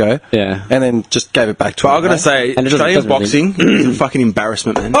 10 years ago. Yeah. And then just gave it back to him. I'm going to say, And it doesn't Australian really- boxing is a fucking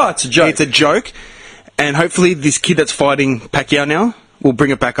embarrassment, man. Oh, it's a joke. It's a joke. And hopefully this kid that's fighting Pacquiao now will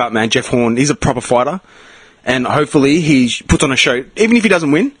bring it back up, man. Jeff Horn, he's a proper fighter. And hopefully he puts on a show. Even if he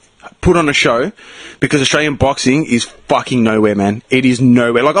doesn't win, put on a show, because Australian boxing is fucking nowhere, man. It is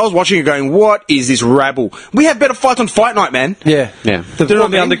nowhere. Like, I was watching it going, what is this rabble? We have better fights on Fight Night, man. Yeah. Yeah. The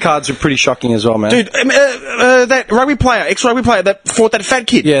undercards are pretty shocking as well, man. Dude, that rugby player, ex-rugby player that fought that fat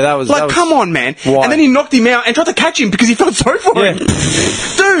kid. Yeah, that was... Like, come on, man. Why? And then he knocked him out and tried to catch him because he felt sorry for him.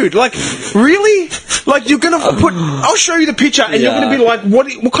 Dude, like, really? Like, you're gonna put... I'll show you the picture and you're gonna be like,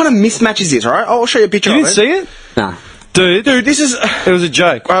 what kind of mismatch is this, alright? I'll show you a picture You of didn't see it? Nah. Dude, this is... It was a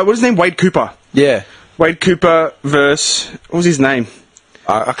joke. What is his name? Wade Cooper. Yeah. Wade Cooper versus... What was his name?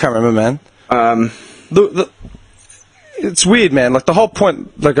 I can't remember, man. It's weird, man. Like, the whole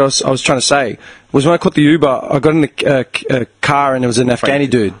point, like I was trying to say, was when I caught the Uber, I got in the car and there was an Afghani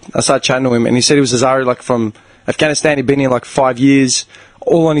dude. I started chatting to him and he said he was Azari, like, from Afghanistan. He'd been here, like, 5 years,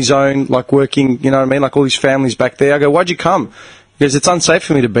 all on his own, like, working, you know what I mean? Like, all his family's back there. I go, why'd you come? He goes, it's unsafe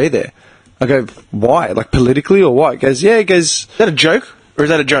for me to be there. I go, why? Like, politically or what? He goes, yeah. He goes... Is that a joke? Or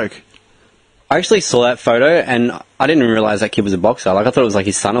is that a joke? I actually saw that photo and I didn't even realise that kid was a boxer. Like, I thought it was like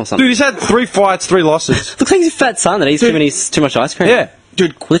his son or something. Dude, he's had 3 fights, 3 losses. Looks like his fat son that he's giving too much ice cream. Yeah.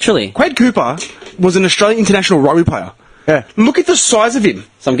 Dude, Literally. Wade Cooper was an Australian international rugby player. Yeah. Look at the size of him.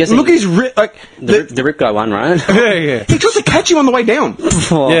 So I'm guessing... Look at his... like, The rip guy won, right? Yeah. he tried to catch him on the way down.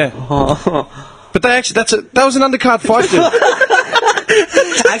 Yeah. But they actually... that was an undercard fight, dude.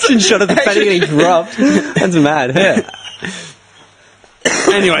 Action shot of the fatty getting dropped. That's mad. Yeah.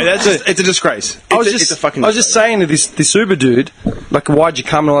 Anyway, it's a disgrace. It's a fucking I was just saying to this Uber dude, like, why'd you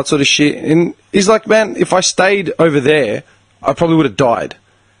come and all that sort of shit, and he's like, man, if I stayed over there, I probably would have died.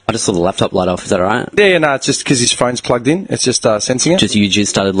 I just saw the laptop light off. Is that alright? Yeah, no, it's just because his phone's plugged in. It's just sensing it. Just YouTube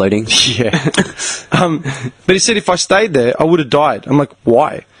started loading. Yeah. But he said if I stayed there, I would have died. I'm like,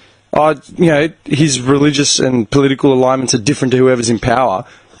 why? You know, his religious and political alignments are different to whoever's in power,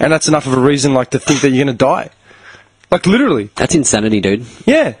 and that's enough of a reason, like, to think that you're going to die. Like, literally. That's insanity, dude.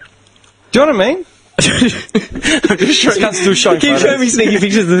 Yeah. Do you know what I mean? I'm just still showing Keep showing me sneaky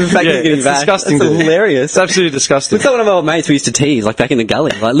pictures of the fact he's getting it's back. disgusting. That's dude. hilarious. It's absolutely disgusting. Looks like one of our old mates we used to tease, like back in the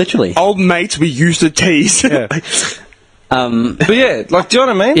gully, like literally. Old mates we used to tease. Yeah. But yeah, like, do you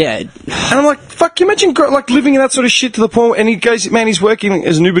know what I mean? Yeah. And I'm like, fuck, can you imagine, like, living in that sort of shit to the point, and he goes, man, he's working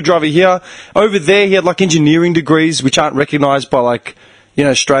as an Uber driver here. Over there, he had, like, engineering degrees, which aren't recognised by, like, you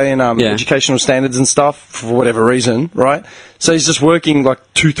know, Australian educational standards and stuff, for whatever reason, right? So he's just working, like,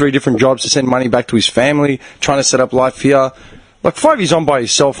 2-3 different jobs to send money back to his family, trying to set up life here. Like, 5 years on by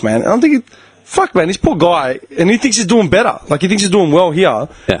himself, man. And I'm thinking, fuck, man, this poor guy, and he thinks he's doing better. Like, he thinks he's doing well here.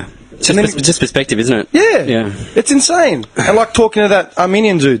 Yeah. It's just perspective, isn't it? Yeah. Yeah. It's insane. And like talking to that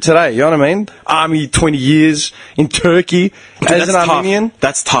Armenian dude today, you know what I mean? Army 20 years in Turkey as an Armenian.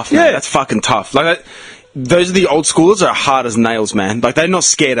 That's tough, man. Yeah. That's fucking tough. Like, those are the old schoolers that are hard as nails, man. Like, they're not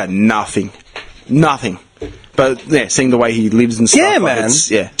scared of nothing. Nothing. But, yeah, seeing the way he lives and stuff. Yeah, like, man.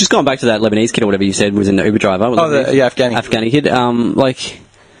 Yeah. Just going back to that Lebanese kid or whatever you said was an Uber driver. Afghani. Afghani kid. Like,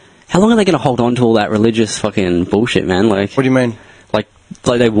 how long are they going to hold on to all that religious fucking bullshit, man? Like, What do you mean?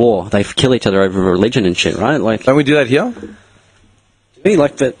 Like they war, they kill each other over religion and shit, right? Like, Don't we do that here? me,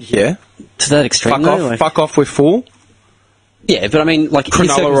 like that Yeah. to that extreme. Fuck though, off. like- Fuck off, we're full. Yeah, but I mean, like in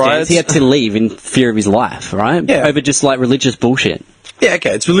his Cronulla circumstance, riots. he had to leave in fear of his life, right? Yeah. Over just like religious bullshit. Yeah,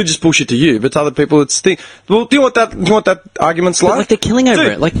 okay, it's religious bullshit to you, but to other people it's... Well, do you know what that argument's like? But, like, they're killing over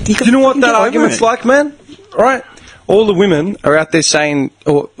Dude, it. Like, do you know what that argument's it. like, man? Right? All the women are out there saying...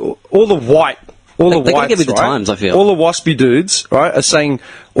 all the white... All They the gotta whites, get with the right? times, I feel. All the waspy dudes, right, are saying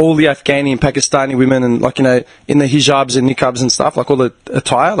all the Afghani and Pakistani women and, like, you know, in the hijabs and niqabs and stuff, like all the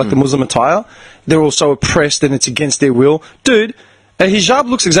attire, like the Muslim attire, they're also oppressed and it's against their will. Dude, a hijab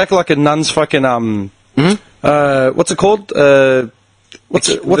looks exactly like a nun's fucking, what's it called? What's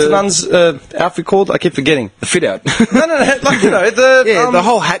a nun's outfit called? I keep forgetting. The fit out. No, like, you know, the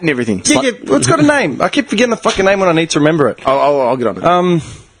whole hat and everything. Yeah, it's got a name. I keep forgetting the fucking name when I need to remember it. I'll get on it.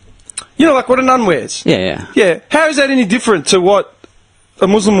 You know, like what a nun wears. Yeah. Yeah. How is that any different to what a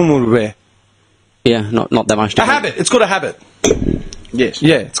Muslim woman would wear? Yeah, not that much A different. habit. It's called a habit. Yes.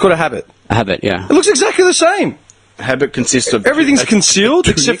 Yeah, it's called a habit. A habit, yeah. It looks exactly the same. A habit consists of... Everything's concealed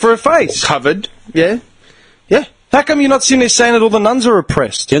except for a face. Covered. Yeah. Yeah. How come you're not sitting there saying that all the nuns are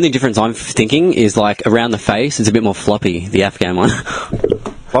oppressed? The only difference I'm thinking is like around the face, it's a bit more floppy, the Afghan one.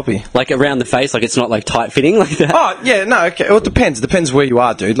 Floppy. Like around the face, like it's not like tight fitting like that. Oh, yeah, no, okay. Well, it depends. It depends where you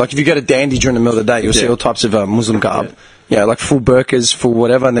are, dude. Like, if you go to Dandy during the middle of the day, you'll see all types of Muslim garb. Yeah, like full burqas, full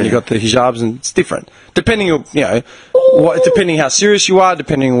whatever, and then you got the hijabs, and it's different. Depending on, you know, depending how serious you are,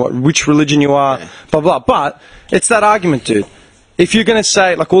 depending on which religion you are, blah, blah. But it's that argument, dude. if you're going to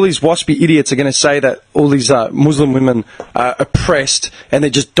say, like, all these waspy idiots are going to say that all these Muslim women are oppressed and they're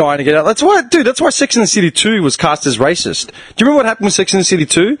just dying to get out. That's why Sex and the City 2 was cast as racist. Do you remember what happened with Sex and the City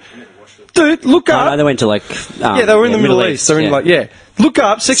 2? Dude, look up. No, they went to like. Yeah, they were in the Middle East. They're in Look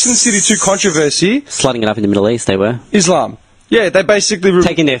up Sex and the City 2 controversy. Slutting it up in the Middle East, they were. Islam. Yeah, they basically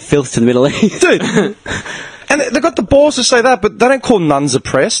taking their filth to the Middle East. Dude. And they got the balls to say that, but they don't call nuns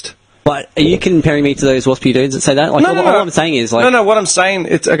oppressed. But are you comparing me to those waspy dudes that say that? Like, No. All I'm saying is like. No. What I'm saying,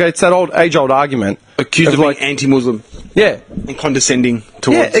 it's that age-old argument. Accused of being anti-Muslim. Yeah. And condescending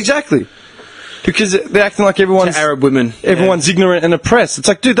towards. Yeah, exactly. Because they're acting like everyone's Arab women. Everyone's ignorant and oppressed. It's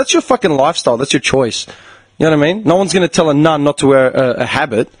like, dude, that's your fucking lifestyle. That's your choice. You know what I mean? No one's going to tell a nun not to wear a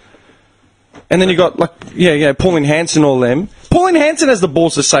habit. And then you got, like, Pauline Hanson, all them. Pauline Hanson has the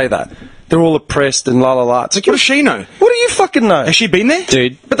balls to say that. They're all oppressed and la la la. It's like, what does she know? What do you fucking know? Has she been there?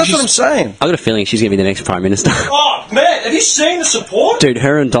 Dude. But that's what I'm saying. I got a feeling she's going to be the next Prime Minister. Oh, man, have you seen the support? Dude,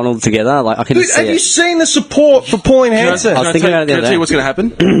 her and Donald together, like, I can see it. Have you seen the support for Pauline Hanson? I was thinking about it the other Can I tell day. you what's going to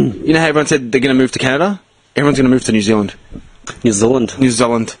happen? You know how everyone said they're going to move to Canada? Everyone's going to move to New Zealand. New Zealand.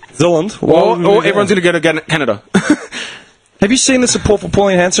 Or everyone's going to go to Canada. Have you seen the support for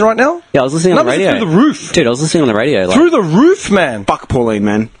Pauline Hanson right now? Yeah, I was listening on the Numbers radio. are through the roof. Dude, I was listening on the radio. Like, Through the roof, man. Fuck Pauline,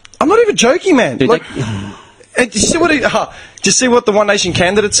 man. I'm not even joking, man. Dude, Like, did you see what did you see what the One Nation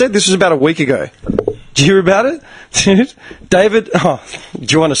candidate said? This was about a week ago. Did you hear about it? Dude, David, do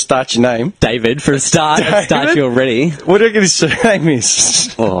you want to start your name? David, for a start. David? Start you already. What do you reckon his surname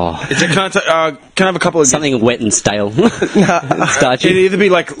is? Oh. Can I have a couple of... Something wet and stale. Start It'd you. either be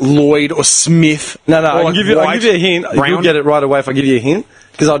like Lloyd or Smith. No, or I'll like give you a hint. Brown. You'll get it right away if I give you a hint.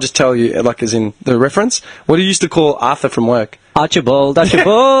 Because I'll just tell you, like, as in the reference. What do you used to call Arthur from work? Archibald. David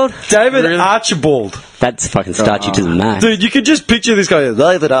Really? Archibald. That's fucking start you to the max. Dude, you could just picture this guy,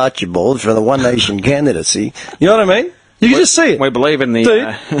 David Archibald, for the One Nation candidacy. You know what I mean? You can just see it. We believe in the...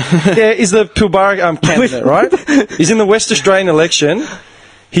 Dude, yeah, he's the Pilbara candidate, right? He's in the West Australian election.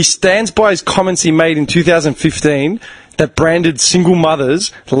 He stands by his comments he made in 2015 that branded single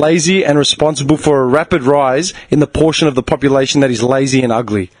mothers lazy and responsible for a rapid rise in the portion of the population that is lazy and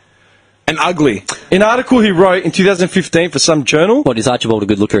ugly. And ugly. An article he wrote in 2015 for some journal. What, is Archibald a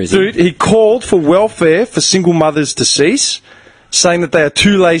good looker, is he? Dude, he called for welfare for single mothers to cease, saying that they are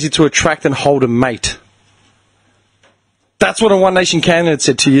too lazy to attract and hold a mate. That's what a One Nation candidate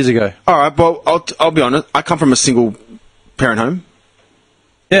said 2 years ago. All right, well, I'll be honest. I come from a single parent home.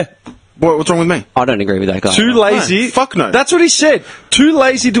 Yeah. What's wrong with me? I don't agree with that guy. Too lazy. No, fuck no. That's what he said. Too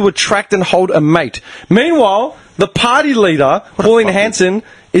lazy to attract and hold a mate. Meanwhile, the party leader, Pauline Hanson,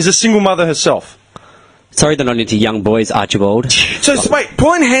 is a single mother herself. Sorry they're not into young boys, Archibald. So, wait,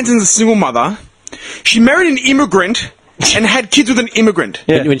 Pauline Hanson's a single mother. She married an immigrant and had kids with an immigrant.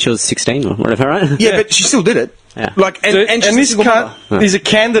 Yeah. When she was 16 or whatever, right? Yeah, but she still did it. Yeah. Like, and she's a this single cunt, mother. he's a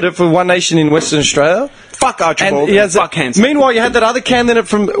candidate for One Nation in Western Australia. Fuck Archibald. And he has fuck Hanson. Meanwhile, you had that other candidate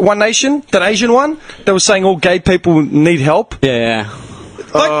from One Nation, that Asian one, that was saying all gay people need help. Yeah.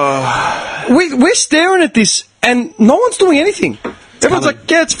 Like, we're staring at this, and no one's doing anything. Everyone's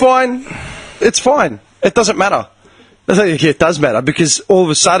like, yeah, it's fine. It's fine. It doesn't matter. I think, yeah, it does matter, because all of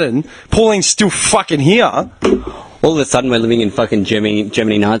a sudden, Pauline's still fucking here. All of a sudden, we're living in fucking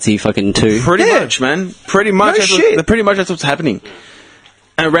Germany Nazi fucking 2. Pretty much, man. Pretty much. No shit. Pretty much that's what's happening.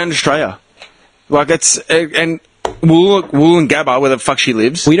 And around Australia. Like, it's... and Wool and Gabba, where the fuck she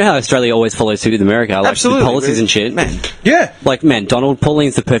lives. Well, you know how Australia always follows suit with America? Like, Absolutely. the policies and shit. Man. Yeah. Like, man, Donald,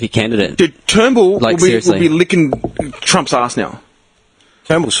 Pauline's the perfect candidate. Dude, Turnbull Like, will seriously. be licking Trump's ass now.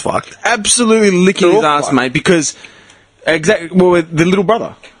 Turnbull's fucked. Absolutely licking They're his all ass, fucked. mate, because... we're the little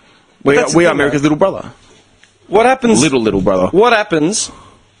brother. We That's the are thing, America's mate. little brother. What happens... Little brother. What happens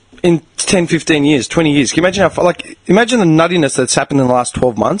in 10, 15 years, 20 years? Can you imagine how far... Like, imagine the nuttiness that's happened in the last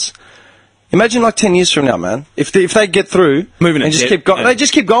 12 months. Imagine, like, 10 years from now, man. If they get through... Moving and it, just yeah, keep going... yeah. They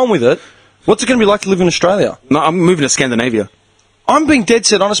just keep going with it. What's it going to be like to live in Australia? No, I'm moving to Scandinavia. I'm being dead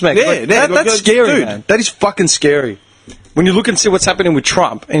set honest, man. Yeah, Like, yeah, that's scary, dude. man. That is fucking scary. When you look and see what's happening with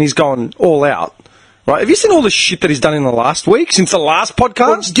Trump, and he's going all out, right? Have you seen all the shit that he's done in the last week, since the last podcast?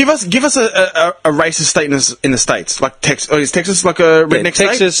 Well, give us a racist state in the States. Like Texas. Is Texas like a redneck state?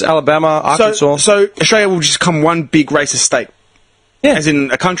 Texas, Alabama, Arkansas. So Australia will just become one big racist state. Yeah. As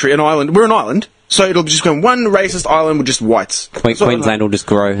in a country, an island. We're an island. So it'll just become one racist island with just whites. Queensland will just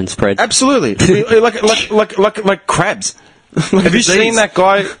grow and spread. Absolutely. like crabs. Have you seen that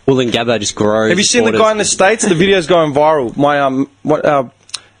guy... Well, then Gabba just grows. Have you seen the guy in the States? The video's going viral. My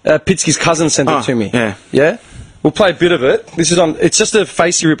Pitsky's cousin sent it to me. yeah. Yeah? We'll play a bit of it. This is on... It's just a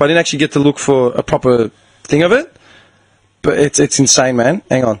facey rip. I didn't actually get to look for a proper thing of it. But it's insane, man.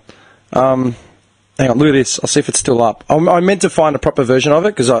 Hang on. Hang on, look at this. I'll see if it's still up. I meant to find a proper version of it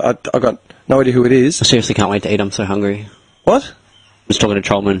because I got no idea who it is. I seriously can't wait to eat. I'm so hungry. What? I'm just talking to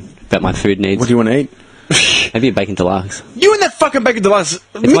Trollman about my food needs. What do you want to eat? Maybe a bacon deluxe. You and that fucking bacon deluxe.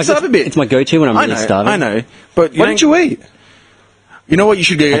 Mix it up a bit. It's my go-to when I'm really starving. I know. But What did you eat? You know what you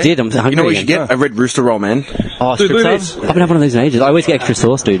should get? I did. I'm hungry. You know what you should again. get? A red rooster roll, man. Oh, Dude, strip look at subs? this. I haven't had one of those in ages. I always get extra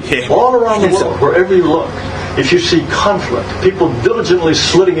sauce, dude. All around the world, wherever you look, if you see conflict, people diligently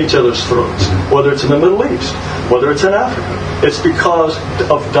slitting each other's throats, whether it's in the Middle East, whether it's in Africa, it's because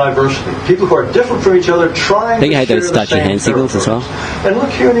of diversity. People who are different from each other trying Don't you to hate share those the starchy same hand signals as well? territories. And look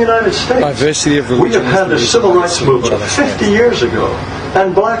here in the United States. Diversity of We religion have had the is the civil reason rights we see each movement other's 50 years ago,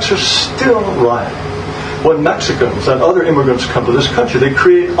 and blacks are still rioting. When Mexicans and other immigrants come to this country, they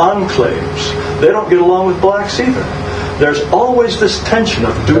create enclaves. They don't get along with blacks either. There's always this tension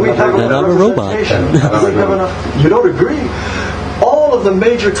of, do we have enough representation? Do we have enough? You don't agree? All of the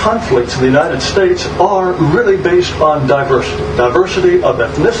major conflicts in the United States are really based on diversity. Diversity of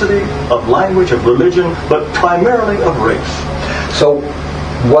ethnicity, of language, of religion, but primarily of race. So,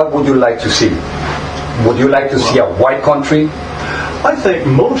 what would you like to see? Would you like to see a white country? I think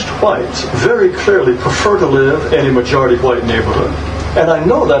most whites very clearly prefer to live in a majority white neighborhood. And I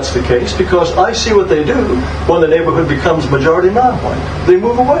know that's the case because I see what they do when the neighborhood becomes majority non-white. They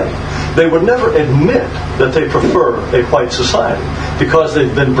move away. They would never admit that they prefer a white society because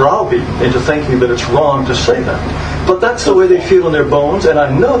they've been browbeaten into thinking that it's wrong to say that. But that's the way they feel in their bones, and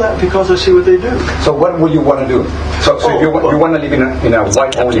I know that because I see what they do. So what would you want to do? So you want to live in a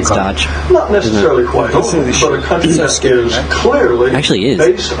white-only country? Not necessarily white only, but a country that is clearly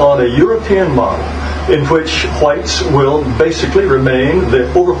based on a European model in which whites will basically remain the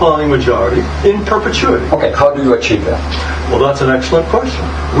overwhelming majority in perpetuity. Okay, how do you achieve that? Well, that's an excellent question.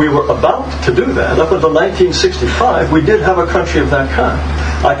 We were about to do that. Up until 1965, we did have a country of that kind.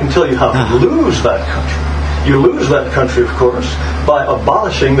 I can tell you how to lose that country. You lose that country, of course, by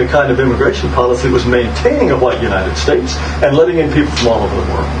abolishing the kind of immigration policy that was maintaining a white United States and letting in people from all over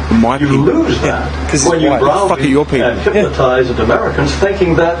the world. You lose that when you browbeat and hypnotize Americans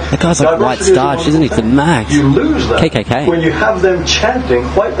thinking that the guy's like white starch, isn't he? The max. You lose that KKK. when you have them chanting,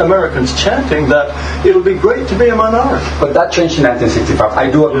 white Americans chanting that it'll be great to be a minority. But that changed in 1965. I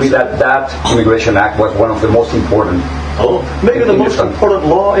do agree that Immigration Act was one of the most important. Maybe the most important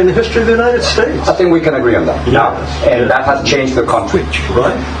law in the history of the United States. I think we can agree on that. Yes. That has changed the country.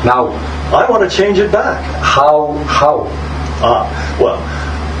 Right. Now, I want to change it back. How? Well,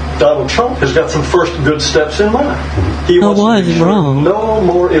 Donald Trump has got some first good steps in mind. He wants to make sure no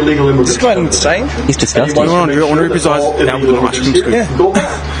more illegal immigrants. This guy insane. He's disgusting. He wants go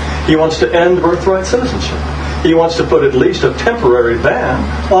back. He wants to end birthright citizenship. He wants to put at least a temporary ban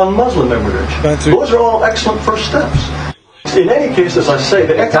on Muslim immigration. Those are all excellent first steps. In any case, as I say,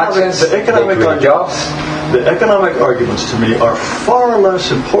 the economic arguments to me are far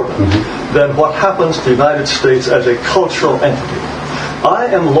less important than what happens to the United States as a cultural entity. I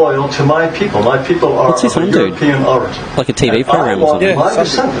am loyal to my people. My people are of European origin. Like a TV program or something. I want my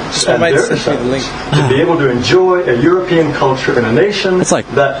descendants and their descendants to be able to enjoy a European culture in a nation it's not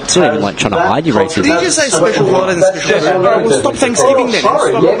even like trying to hide your racism. Did you just say special holiday and special holiday? Well, stop Thanksgiving then.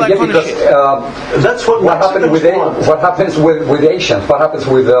 Sorry, Stop all that kind of shit. That's what happens with Asians? What happens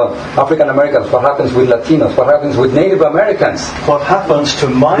with African Americans? What happens with Latinos? What happens with Native Americans? What happens to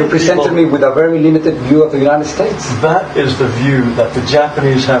my people? You presented me with a very limited view of the United States. That is the view that the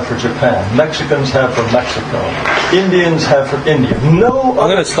Japanese have for Japan, Mexicans have for Mexico, Indians have for India. No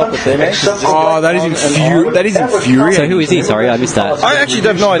other country except for that is infuriating. So who is he? Sorry, I missed that. I actually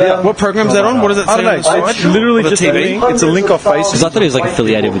have no idea. What program is that on? What does it say? I don't know. It's literally just a link. It's a link off Facebook. Because I thought he was like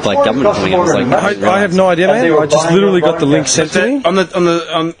affiliated with like government or something. I was like, I have no idea, man. I just literally got the link sent to me. On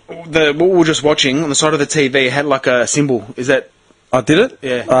the what we were just watching on the side of the TV, it had like a symbol. Is that? I did it?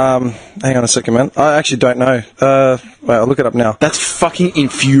 Yeah. Hang on a second, man. I actually don't know. Wait, I'll look it up now. That's fucking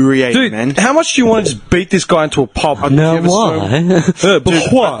infuriating, dude, man. How much do you want to just beat this guy into a pub? No, why? But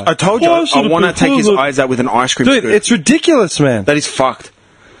why? I told you, I want to take his eyes out with an ice cream scoop. Dude, it's ridiculous, man. That is fucked.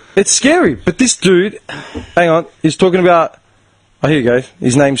 It's scary. But this dude, hang on, he's talking about, oh, here you go.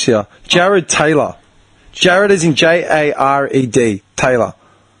 His name's here. Jared Taylor. Jared is in Jared, Taylor.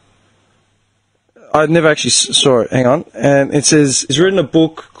 I never actually saw it. Hang on. And it says, he's written a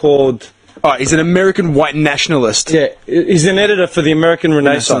book called... Oh, he's an American white nationalist. Yeah, he's an editor for the American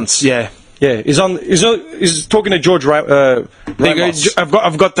Renaissance. Yeah. Yeah, he's talking to George Ramos.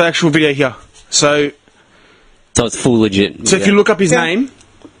 I've got the actual video here. So it's full legit. So if you look up his name,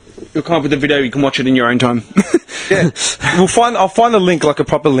 you'll come up with the video, you can watch it in your own time. Yeah. I'll find a link, like a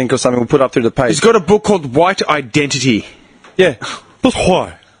proper link or something, we'll put up through the page. He's got a book called White Identity. Yeah. But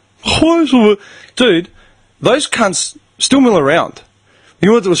why? Dude, those cunts still mill around. You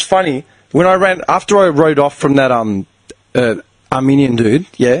know what was funny? When after I rode off from that Armenian dude,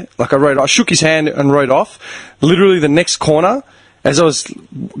 yeah, like I shook his hand and rode off. Literally the next corner, as I was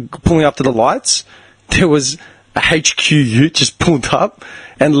pulling up to the lights, there was a HQ ute just pulled up,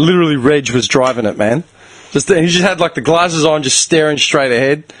 and literally Reg was driving it, man. He just had like the glasses on, just staring straight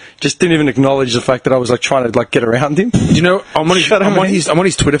ahead. Just didn't even acknowledge the fact that I was like trying to like get around him. You know, I'm on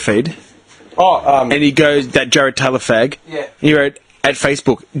his Twitter feed. And he goes, that Jared Taylor fag. Yeah. He wrote, at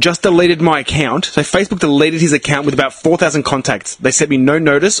Facebook, just deleted my account. So Facebook deleted his account with about 4,000 contacts. They sent me no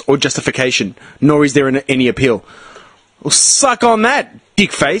notice or justification, nor is there any appeal. Well, suck on that,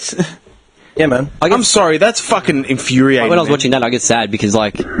 dick face. Yeah, man. I'm sorry, that's fucking infuriating. When I was watching that, I get sad because,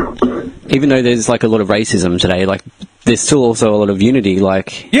 like, even though there's like a lot of racism today, like, there's still also a lot of unity.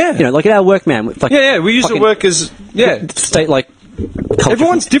 Like, yeah, you know, like at our work, man. Like, we use the work as state like. Culture.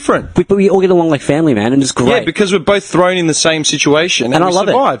 Everyone's different. But we all get along like family, man, and it's great. Yeah, because we're both thrown in the same situation, and I love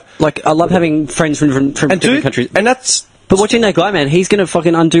survive. it. Like, I love having friends from different countries. And that's... But watching that guy, man, he's going to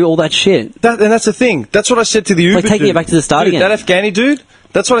fucking undo all that shit. And that's the thing. That's what I said to the Uber like, taking it back to the start dude, again. That Afghani dude,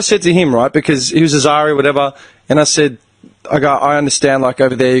 that's what I said to him, right? Because he was a Zari, whatever, and I said, I understand, like,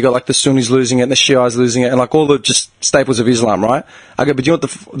 over there you got, like, the Sunnis losing it, and the Shiites losing it, and, like, all the just staples of Islam, right? I go, but you know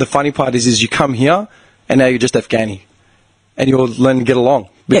what the funny part is you come here, and now you're just Afghani. And you'll learn to get along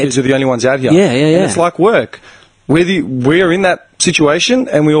because you're the only ones out here. Yeah. And it's like work. We're in that situation,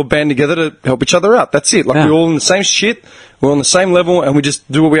 and we all band together to help each other out. That's it. Like, we're all in the same shit, we're on the same level, and we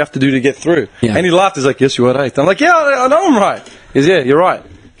just do what we have to do to get through. Yeah. And he laughed. He's like, yes, you are right. I'm like, yeah, I know I'm right. He goes, yeah, you're right.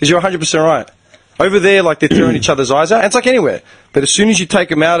 Because you're 100% right. Over there, like, they're tearing each other's eyes out. And it's like anywhere. But as soon as you take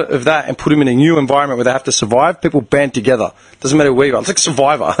them out of that and put them in a new environment where they have to survive, people band together. Doesn't matter where you are. It's like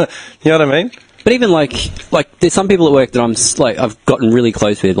Survivor. You know what I mean? But even like there's some people at work that I've gotten really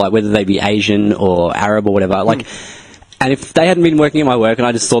close with, like whether they be Asian or Arab or whatever. Like, and if they hadn't been working at my work and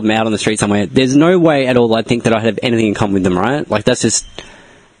I just saw them out on the street somewhere, there's no way at all I'd think that I'd have anything in common with them, right? Like, that's just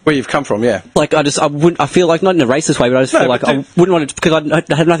where you've come from, yeah. Like, I feel like, not in a racist way, but I just feel like I wouldn't want to, because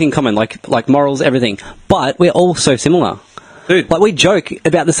I have nothing in common, like morals, everything. But we're all so similar. Dude. Like, we joke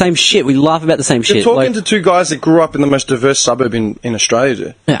about the same shit. We laugh about the same shit. You're talking to two guys that grew up in the most diverse suburb in Australia,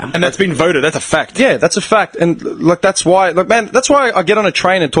 dude. Yeah. And that's been voted. That's a fact. Yeah, that's a fact. And, like, that's why... Like, man, that's why I get on a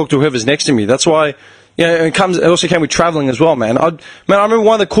train and talk to whoever's next to me. That's why... Yeah, it also came with travelling as well, man. I remember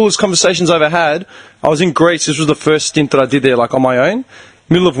one of the coolest conversations I ever had. I was in Greece. This was the first stint that I did there, like, on my own.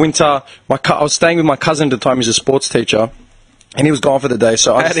 Middle of winter. I was staying with my cousin at the time. He's a sports teacher. And he was gone for the day,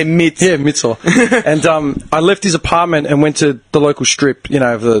 so I had him mitts. Yeah, mitzel. And I left his apartment and went to the local strip, you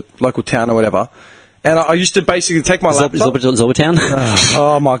know, of the local town or whatever. And I used to basically take my laptop. Zorba-town?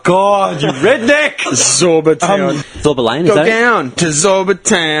 Oh my god, you redneck! Zorba-town. Zorba Lane, Go down to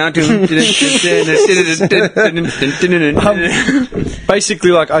Zorba-town.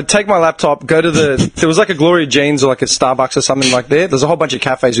 Basically, like, I'd take my laptop, go to there was like a Gloria Jean's or like a Starbucks or something like there. There's a whole bunch of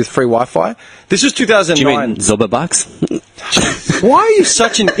cafes with free Wi-Fi. This was 2009. Do you mean Zorba Bucks? Why are you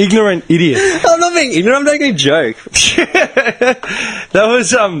such an ignorant idiot? I'm not being ignorant, I'm making a joke. That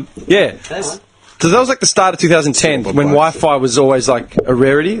was, yeah. So that was like the start of 2010 when Wi-Fi was always like a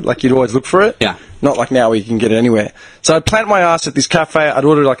rarity, like you'd always look for it. Yeah. Not like now where you can get it anywhere. So I'd plant my ass at this cafe, I'd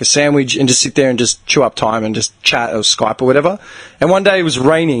order like a sandwich and just sit there and just chew up time and just chat or Skype or whatever. And one day it was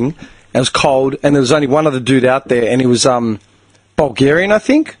raining and it was cold and there was only one other dude out there and he was Bulgarian, I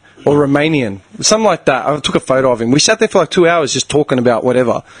think, or Romanian, something like that. I took a photo of him. We sat there for like 2 hours just talking about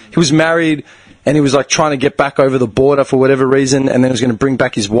whatever. He was married. And he was like trying to get back over the border for whatever reason, and then he was going to bring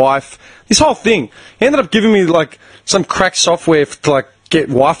back his wife. This whole thing. He ended up giving me like some crack software to like get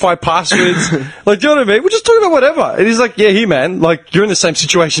Wi-Fi passwords. Like, do you know what I mean? We're just talking about whatever. And he's like, yeah, here, man. Like, you're in the same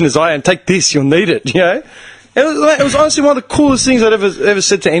situation as I am. Take this. You'll need it. You know? It was honestly one of the coolest things I'd ever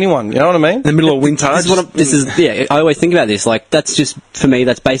said to anyone. You know what I mean? In the middle of winter. Yeah, I always think about this. Like, that's just, for me,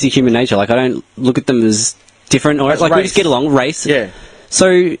 that's basic human nature. Like, I don't look at them as different, or like, we just get along, race. Yeah.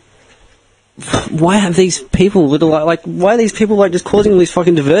 So, why have these people why are these people like just causing all this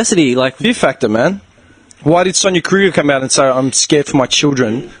fucking diversity? Like, fear factor, man. Why did Sonia Kruger come out and say, I'm scared for my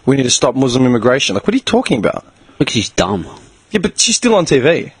children, we need to stop Muslim immigration? Like, what are you talking about? Because she's dumb. Yeah, but she's still on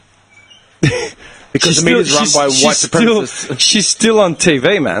TV. Because the media's run by white supremacists. She's still on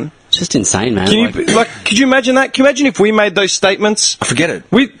TV, man. It's just insane, man. Could you imagine that? Can you imagine if we made those statements? Forget it.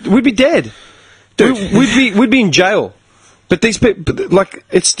 We'd be dead. Dude. We'd be in jail. But these people, like,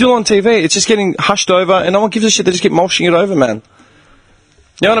 it's still on TV. It's just getting hushed over, and no one gives a shit. They just keep mulching it over, man.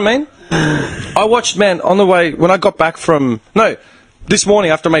 You know what I mean? I watched, man, on the way, when I got back from... No, this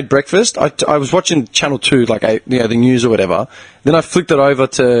morning after I made breakfast, I was watching Channel 2, like, the news or whatever. Then I flicked it over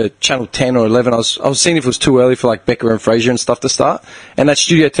to Channel 10 or 11. I was seeing if it was too early for, like, Becca and Fraser and stuff to start. And that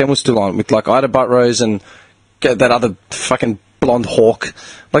Studio 10 was still on with, like, Ida Buttrose and that other fucking blonde hawk.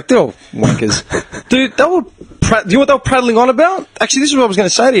 Like, they're all wankers. Dude, they were... do you know what they were prattling on about? Actually, this is what I was going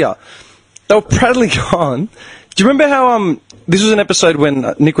to say to you. They were prattling on... Do you remember how, this was an episode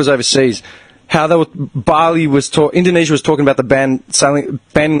when Nick was overseas... How they were, Indonesia was talking about banning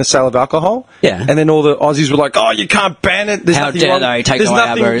the sale of alcohol. Yeah. And then all the Aussies were like, "Oh, you can't ban it. There's nothing wrong.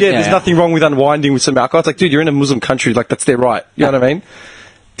 There's nothing wrong with unwinding with some alcohol." It's like, dude, you're in a Muslim country. Like, that's their right. You know what I mean? Do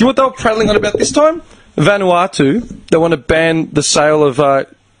you know what they were prattling on about this time? Vanuatu, they want to ban the sale of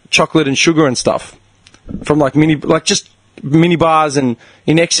chocolate and sugar and stuff from just mini bars and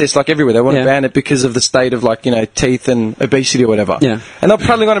in excess, like everywhere. They want to ban it because of the state of, like, teeth and obesity or whatever. Yeah. And they're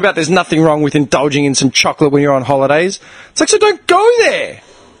prattling on about there's nothing wrong with indulging in some chocolate when you're on holidays. It's like, so don't go there.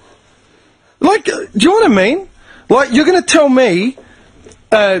 Like, do you know what I mean? Like, you're going to tell me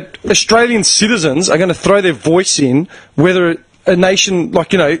Australian citizens are going to throw their voice in whether a nation,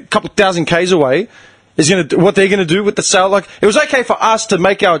 like, a couple of thousand k's away is going to what they're going to do with the sale. Like, it was okay for us to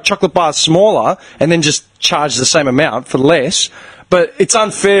make our chocolate bars smaller and then just charge the same amount for less, but it's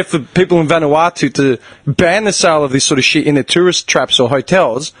unfair for people in Vanuatu to ban the sale of this sort of shit in their tourist traps or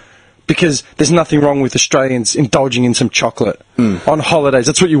hotels because there's nothing wrong with Australians indulging in some chocolate on holidays.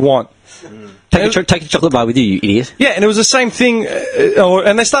 That's what you want. Take a chocolate bar with you, you idiot. Yeah, and it was the same thing,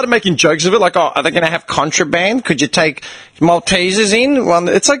 and they started making jokes of it, like, oh, are they going to have contraband? Could you take Maltesers in? Well,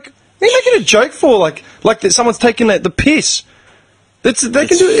 it's like, what are you making a joke for? Like that someone's taking the piss. They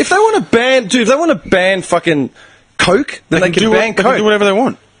can do if they want to ban fucking Coke, then they can ban Coke. They can do whatever they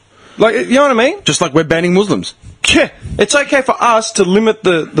want. Like, you know what I mean? Just like we're banning Muslims. Yeah, it's okay for us to limit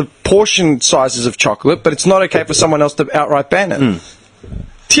the portion sizes of chocolate, but it's not okay for someone else to outright ban it.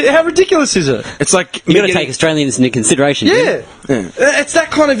 How ridiculous is it? It's like you've got to take Australians into consideration. Yeah. It's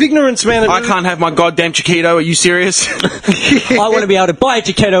that kind of ignorance, man. I can't have my goddamn Chiquito. Are you serious? I want to be able to buy a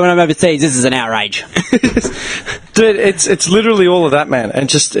Chiquito when I'm overseas. This is an outrage. Dude, it's literally all of that, man, and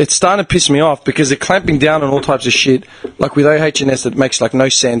just it's starting to piss me off because they're clamping down on all types of shit, like with OH&S that makes like no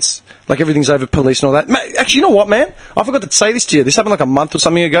sense, like everything's over police and all that. Actually, you know what, man? I forgot to say this to you. This happened like a month or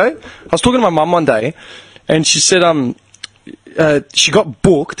something ago. I was talking to my mum one day, and she said she got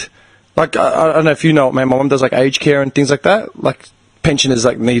booked. Like I don't know if you know it, man. My mum does like aged care and things like that. Like pensioners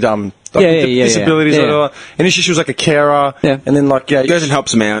like need disabilities or whatever. Initially she was like a carer, and then like goes and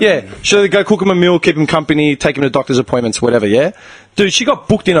helps them out. Yeah, so they go cook him a meal, keep him company, take him to doctor's appointments, whatever. Yeah, dude, she got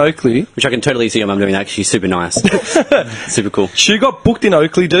booked in Oakley, which I can totally see your mum doing that. 'Cause she's super nice, super cool. She got booked in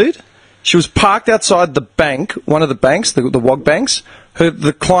Oakley, dude. She was parked outside the bank, one of the banks, the WOG banks.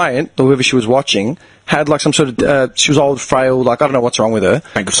 The client, or whoever she was watching, had like some sort of, she was old, frail, like I don't know what's wrong with her.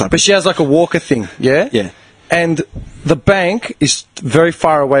 Bank of Cyprus. But she has like a walker thing, yeah? Yeah. And the bank is very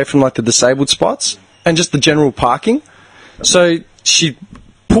far away from like the disabled spots and just the general parking. So she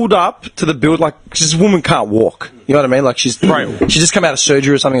pulled up to the build, like, this woman can't walk. You know what I mean? Like she's frail. She just come out of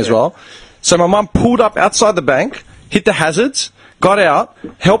surgery or something as well. So my mum pulled up outside the bank, hit the hazards, got out,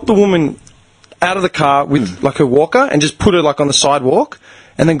 helped the woman out of the car with like her walker and just put her like on the sidewalk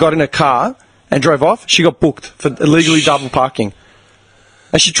and then got in her car and drove off. She got booked for illegally double parking.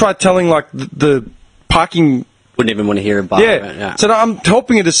 And she tried telling like the parking... Wouldn't even want to hear about it. So I'm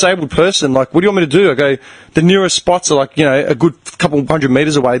helping a disabled person. Like, what do you want me to do? I go, the nearest spots are like, a good couple hundred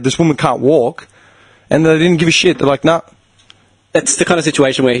metres away. This woman can't walk. And they didn't give a shit. They're like, nah. That's the kind of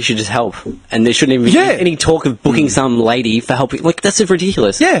situation where he should just help. And there shouldn't even be any talk of booking some lady for helping. Like, that's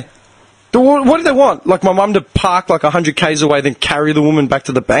ridiculous. Yeah. What do they want? Like my mum to park like 100 k's away, then carry the woman back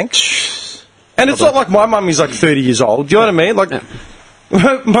to the bank? And it's not like my mum is like 30 years old. Do you know what I mean?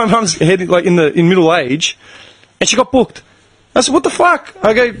 Like my mum's heading like in middle age, and she got booked. I said, "What the fuck?"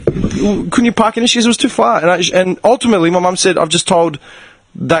 I go, "Couldn't you park in?" She says, "It was too far." And ultimately, my mum said, "I've just told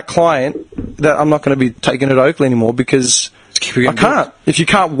that client that I'm not going to be taking it to Oakley anymore because I can't. If you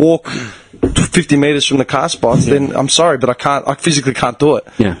can't walk 50 metres from the car spots, then I'm sorry, but I physically can't do it.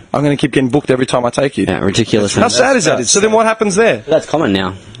 Yeah. I'm going to keep getting booked every time I take you." Yeah, ridiculous. How sad is that? So then what happens there? That's common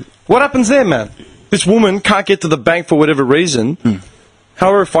now. What happens there, man? This woman can't get to the bank for whatever reason.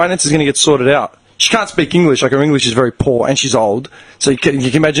 How are her finances going to get sorted out? She can't speak English. Like, her English is very poor, and she's old. So you can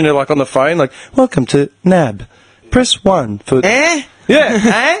imagine her, like, on the phone, like, "Welcome to NAB. Press 1 for..."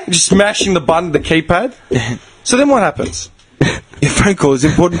 Yeah. Just smashing the button, the keypad. So then what happens? Your phone call is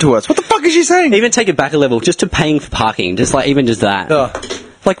important to us. What the fuck is she saying? Even take it back a level, just to paying for parking. Just that.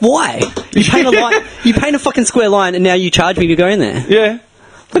 Like, why? You paint a line, you paint a fucking square line, and now you charge me to go in there. Yeah.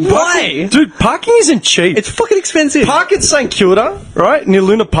 Why? Dude, parking isn't cheap. It's fucking expensive. Park at St Kilda, right, near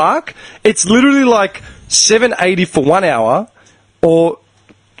Luna Park, it's literally like $7.80 for 1 hour, or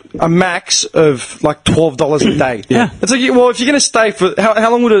a max of like $12 a day. Yeah. It's like, well, if you're going to stay for, how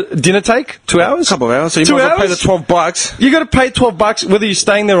long would a dinner take? 2 hours? A couple of hours. So you 2 might as well pay hours? the $12. You got to pay $12 whether you're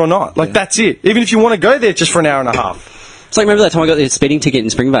staying there or not. Like, that's it. Even if you want to go there just for an hour and a half. It's like, remember that time I got the speeding ticket in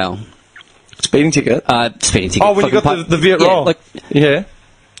Springvale? Speeding ticket? Speeding ticket. Oh, when you got the Viet yeah, roll. like, yeah.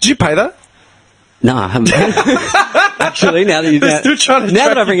 Did you pay that? no, I haven't. Actually, now that They're still trying to now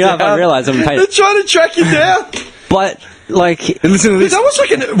track that I bring you it up, I down. realise I haven't paid They're it. trying to track you down. But like, And listen to this. That was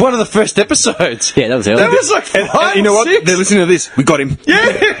like one of the first episodes. yeah, that was early. That was like And five, you know what? 6. They're listening to this. We got him.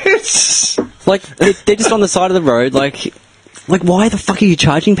 Yes. Like, they're just on the side of the road. Like, why the fuck are you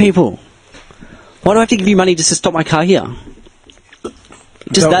charging people? Why do I have to give you money just to stop my car here?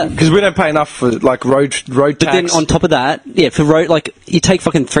 Just that. Because we don't pay enough for like road But tax. then on top of that, yeah, for road, like, you take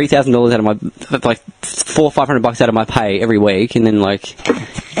fucking $3,000 out of my, like, $400 or $500 out of my pay every week, and then like,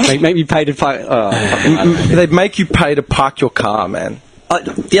 make me pay to park. They make you pay to park your car, man.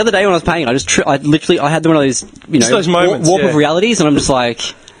 The other day when I was paying, I had one of those, you know, those moments, warp yeah. of realities, and I'm just like,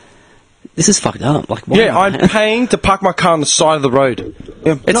 this is fucked up. Like, why? Yeah, I'm paying to park my car on the side of the road.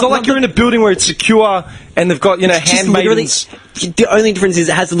 It's not like you're in a building where it's secure and they've got, you know, Just literally, handmaidens. the only difference is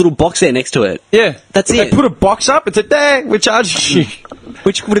it has a little box there next to it. Yeah, That's if it. They put a box up. It's a day. We're charging you.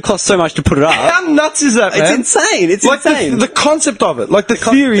 Which would have cost so much to put it up. How nuts is that, man? It's insane. It's like insane. The concept of it, like the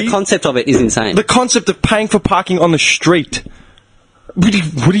theory, The concept of it is insane. the concept of paying for parking on the street.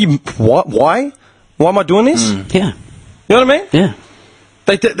 What? Why? Why am I doing this? Yeah. You know what I mean? Yeah.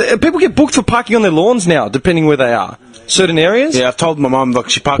 People get booked for parking on their lawns now, depending where they are. Certain areas. Yeah, I've told my mum, look,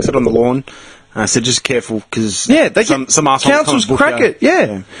 she parks it on the lawn. I said, just careful, because some assholes councils come and book crack you. it.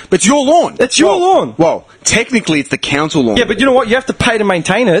 Yeah. But it's your lawn. It's your lawn. Well, technically, it's the council lawn. Yeah, but you know what? You have to pay to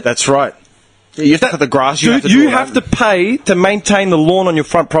maintain it. That's right. Yeah, you have to cut the grass. You Dude, have to, pay to maintain the lawn on your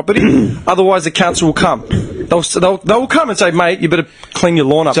front property. Otherwise, the council will come. They'll come and say, mate, you better clean your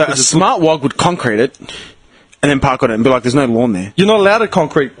lawn up. So a smart wog would concrete it and then park on it and be like, there's no lawn there. You're not allowed to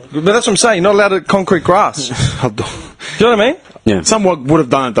concrete. But that's what I'm saying. You're not allowed to concrete grass. Do you know what I mean? Yeah. Some wog would have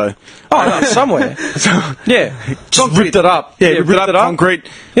done it though. Oh, no, somewhere. Yeah. Just ripped it up. Yeah, ripped it up, concrete,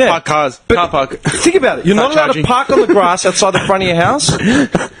 park cars, car park. Think about it. You're not allowed to park on the grass outside the front of your house.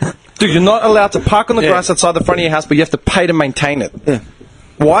 Dude, you're not allowed to park on the grass outside the front of your house, but you have to pay to maintain it. Yeah.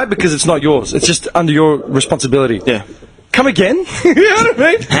 Why? Because it's not yours. It's just under your responsibility. Yeah. Come again? You know what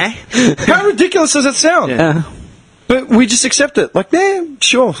I mean? Huh? How ridiculous does that sound? Yeah. But we just accept it. Like, yeah,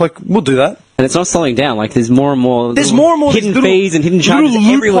 sure. Like, we'll do that. And it's not slowing down. Like, there's more and more. There's more and more hidden little, fees and hidden charges little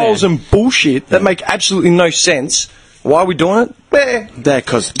everywhere. loopholes and bullshit that make absolutely no sense. Why are we doing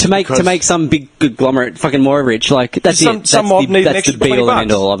it? To make some big conglomerate fucking more rich, like that's some mob need an that's extra the be all and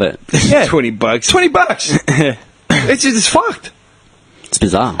end all of it. Yeah. $20. $20. It's fucked. It's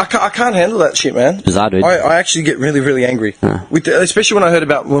bizarre. I can't handle that shit, man. It's bizarre, dude. I actually get really, really angry. Especially when I heard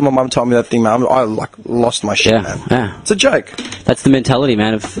about when my mum told me that thing, man. I like lost my shit, man. Yeah. It's a joke. That's the mentality,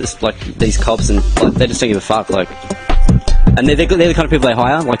 man, of it's like these cops, and like they just don't give a fuck. Like, and they're the kind of people they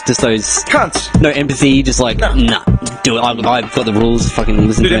hire, like just those cunts. No empathy, just like nah, do it. I've got the rules. Fucking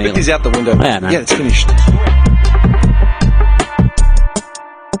listen Dude, to me. empathy's out the window. Yeah, man. Yeah, it's finished.